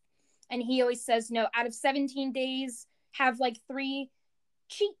 And he always says, no, out of 17 days, have like 3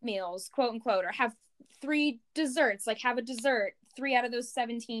 cheat meals, quote unquote, or have 3 desserts, like have a dessert 3 out of those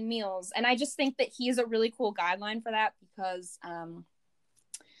 17 meals. And I just think that he is a really cool guideline for that, because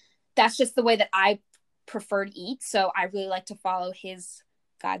that's just the way that I prefer to eat. So I really like to follow his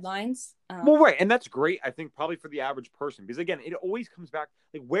guidelines. Well, right. And that's great, I think, probably for the average person, because again, it always comes back,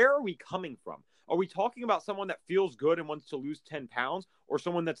 like, where are we coming from? Are we talking about someone that feels good and wants to lose 10 pounds, or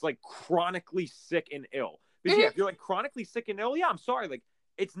someone that's like chronically sick and ill? Because if you're like chronically sick and ill, I'm sorry, like,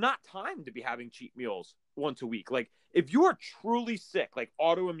 it's not time to be having cheat meals once a week. Like, if you are truly sick, like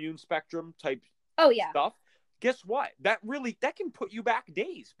autoimmune spectrum type stuff, guess what? That can put you back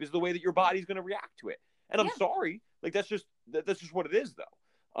days, because the way that your body's going to react to it. And I'm sorry, like, that's just what it is,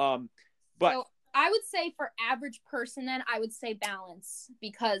 though. But so I would say for average person, then I would say balance,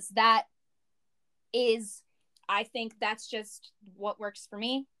 because that is, I think that's just what works for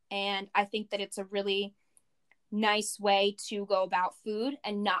me. And I think that it's a really nice way to go about food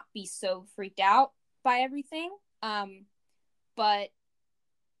and not be so freaked out by everything. But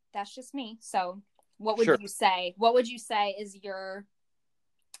that's just me. So what would you say? What would you say is your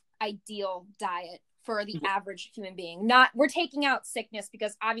ideal diet for the average human being? Not, we're taking out sickness,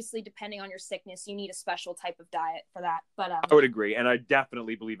 because obviously depending on your sickness, you need a special type of diet for that. But I would agree. And I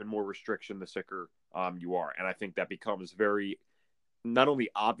definitely believe in more restriction the sicker you are. And I think that becomes very, not only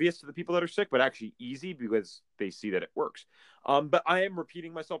obvious to the people that are sick, but actually easy, because they see that it works. But I am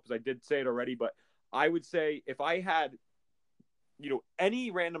repeating myself, because I did say it already, but I would say if I had, you know,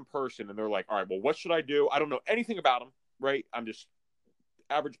 any random person and they're like, all right, well, what should I do? I don't know anything about them, right? I'm just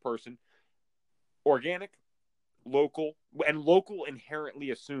average person. Organic, local, and local inherently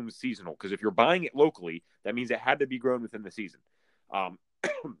assumes seasonal, because if you're buying it locally, that means it had to be grown within the season.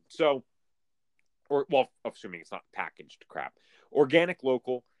 So, or, well, assuming it's not packaged crap. Organic,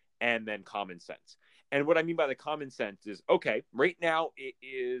 local, and then common sense. And what I mean by the common sense is, okay, right now it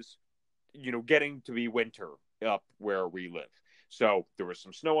is, you know, getting to be winter up where we live. So there was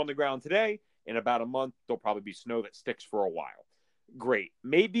some snow on the ground today. In about a month, there'll probably be snow that sticks for a while. Great.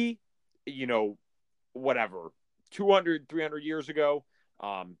 Maybe, you know, whatever, 200, 300 years ago,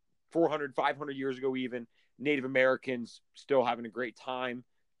 400, 500 years ago even, Native Americans still having a great time,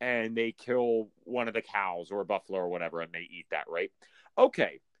 and they kill one of the cows or a buffalo or whatever, and they eat that, right?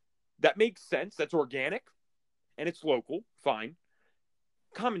 Okay, that makes sense. That's organic, and it's local. Fine.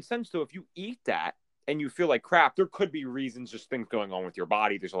 Common sense, though, if you eat that, and you feel like crap, there could be reasons, just things going on with your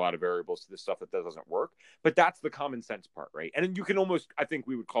body. There's a lot of variables to this stuff that doesn't work, but that's the common sense part, right? And then you can almost, I think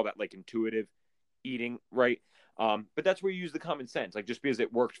we would call that like intuitive eating, right? But that's where you use the common sense. Like just because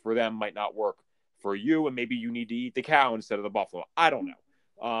it worked for them might not work for you, and maybe you need to eat the cow instead of the buffalo. I don't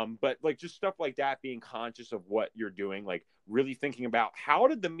know. But like just stuff like that, being conscious of what you're doing, like really thinking about how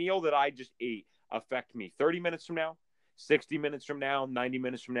did the meal that I just ate affect me 30 minutes from now, 60 minutes from now, 90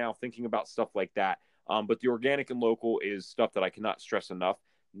 minutes from now, thinking about stuff like that. But the organic and local is stuff that I cannot stress enough.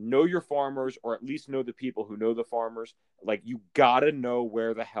 Know your farmers, or at least know the people who know the farmers. Like you gotta know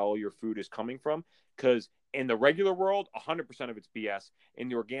where the hell your food is coming from, because in the regular world, 100% of it's BS. In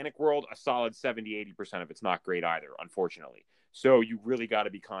the organic world, a solid 70-80% of it's not great either, unfortunately. So you really got to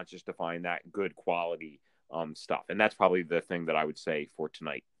be conscious to find that good quality stuff. And that's probably the thing that I would say for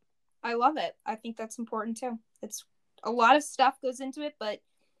tonight. I love it. I think that's important too. It's a lot of stuff goes into it, but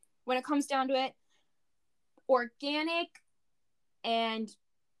when it comes down to it, organic and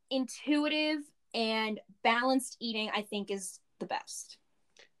intuitive and balanced eating, I think, is the best.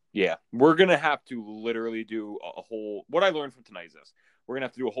 Yeah, we're going to have to literally do a whole, what I learned from tonight is this. We're going to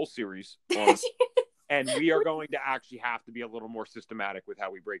have to do a whole series on, and we are going to actually have to be a little more systematic with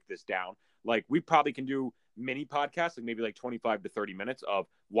how we break this down. Like we probably can do mini podcasts, like maybe like 25 to 30 minutes of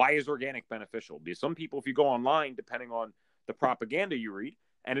why is organic beneficial? Because some people, if you go online, depending on the propaganda you read,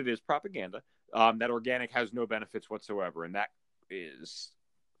 and it is propaganda, that organic has no benefits whatsoever. And that is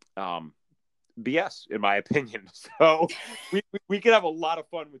BS, in my opinion. So we could have a lot of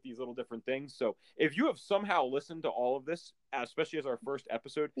fun with these little different things. So if you have somehow listened to all of this, especially as our first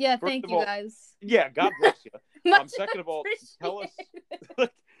episode, yeah, thank you guys. Yeah, God bless you. Second of all, tell us,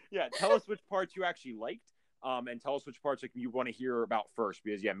 tell us which parts you actually liked, and tell us which parts like you want to hear about first.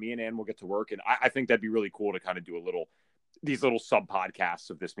 Because me and Ann will get to work, and I think that'd be really cool to kind of do these little sub podcasts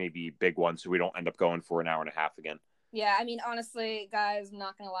of this maybe big one, so we don't end up going for an hour and a half again. Yeah, I mean, honestly, guys, I'm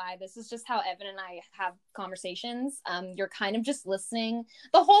not gonna lie. This is just how Evan and I have conversations. You're kind of just listening.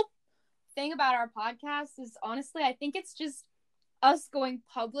 The whole thing about our podcast is, honestly, I think it's just us going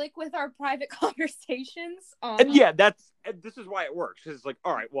public with our private conversations. And this is why it works. Because it's like,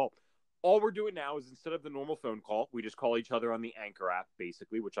 all right, well, all we're doing now is instead of the normal phone call, we just call each other on the Anchor app,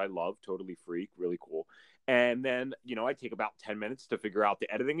 basically, which I love, totally free, really cool. And then, I take about 10 minutes to figure out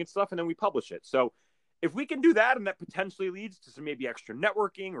the editing and stuff, and then we publish it. So if we can do that, and that potentially leads to some maybe extra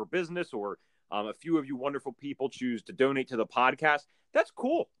networking or business, or a few of you wonderful people choose to donate to the podcast, that's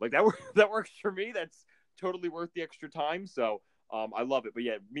cool. Like that works for me. That's totally worth the extra time. So I love it. But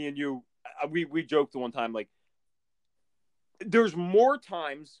yeah, me and you, we joked the one time, like there's more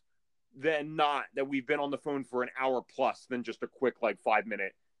times than not that we've been on the phone for an hour plus than just a quick like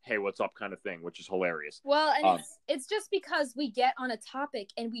 5-minute hey, what's up kind of thing, which is hilarious. Well, and it's just because we get on a topic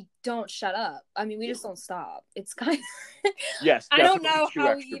and we don't shut up. I mean, we just don't stop. It's kind of yes. I don't know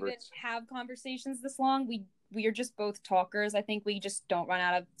how we even have conversations this long. We are just both talkers. I think we just don't run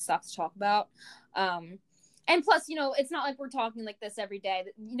out of stuff to talk about. And plus, it's not like we're talking like this every day.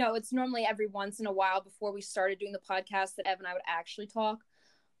 It's normally every once in a while before we started doing the podcast that Evan and I would actually talk.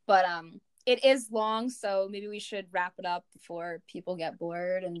 But it is long, so maybe we should wrap it up before people get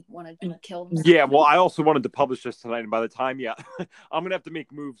bored and want to kill them. Yeah, well, I also wanted to publish this tonight, and by the time, I'm going to have to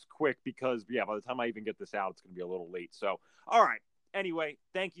make moves quick because, by the time I even get this out, it's going to be a little late. So, all right. Anyway,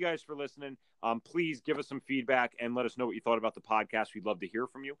 thank you guys for listening. Please give us some feedback and let us know what you thought about the podcast. We'd love to hear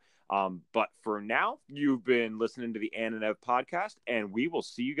from you. But for now, you've been listening to the Ann and Ev podcast, and we will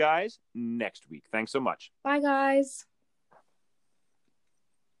see you guys next week. Thanks so much. Bye, guys.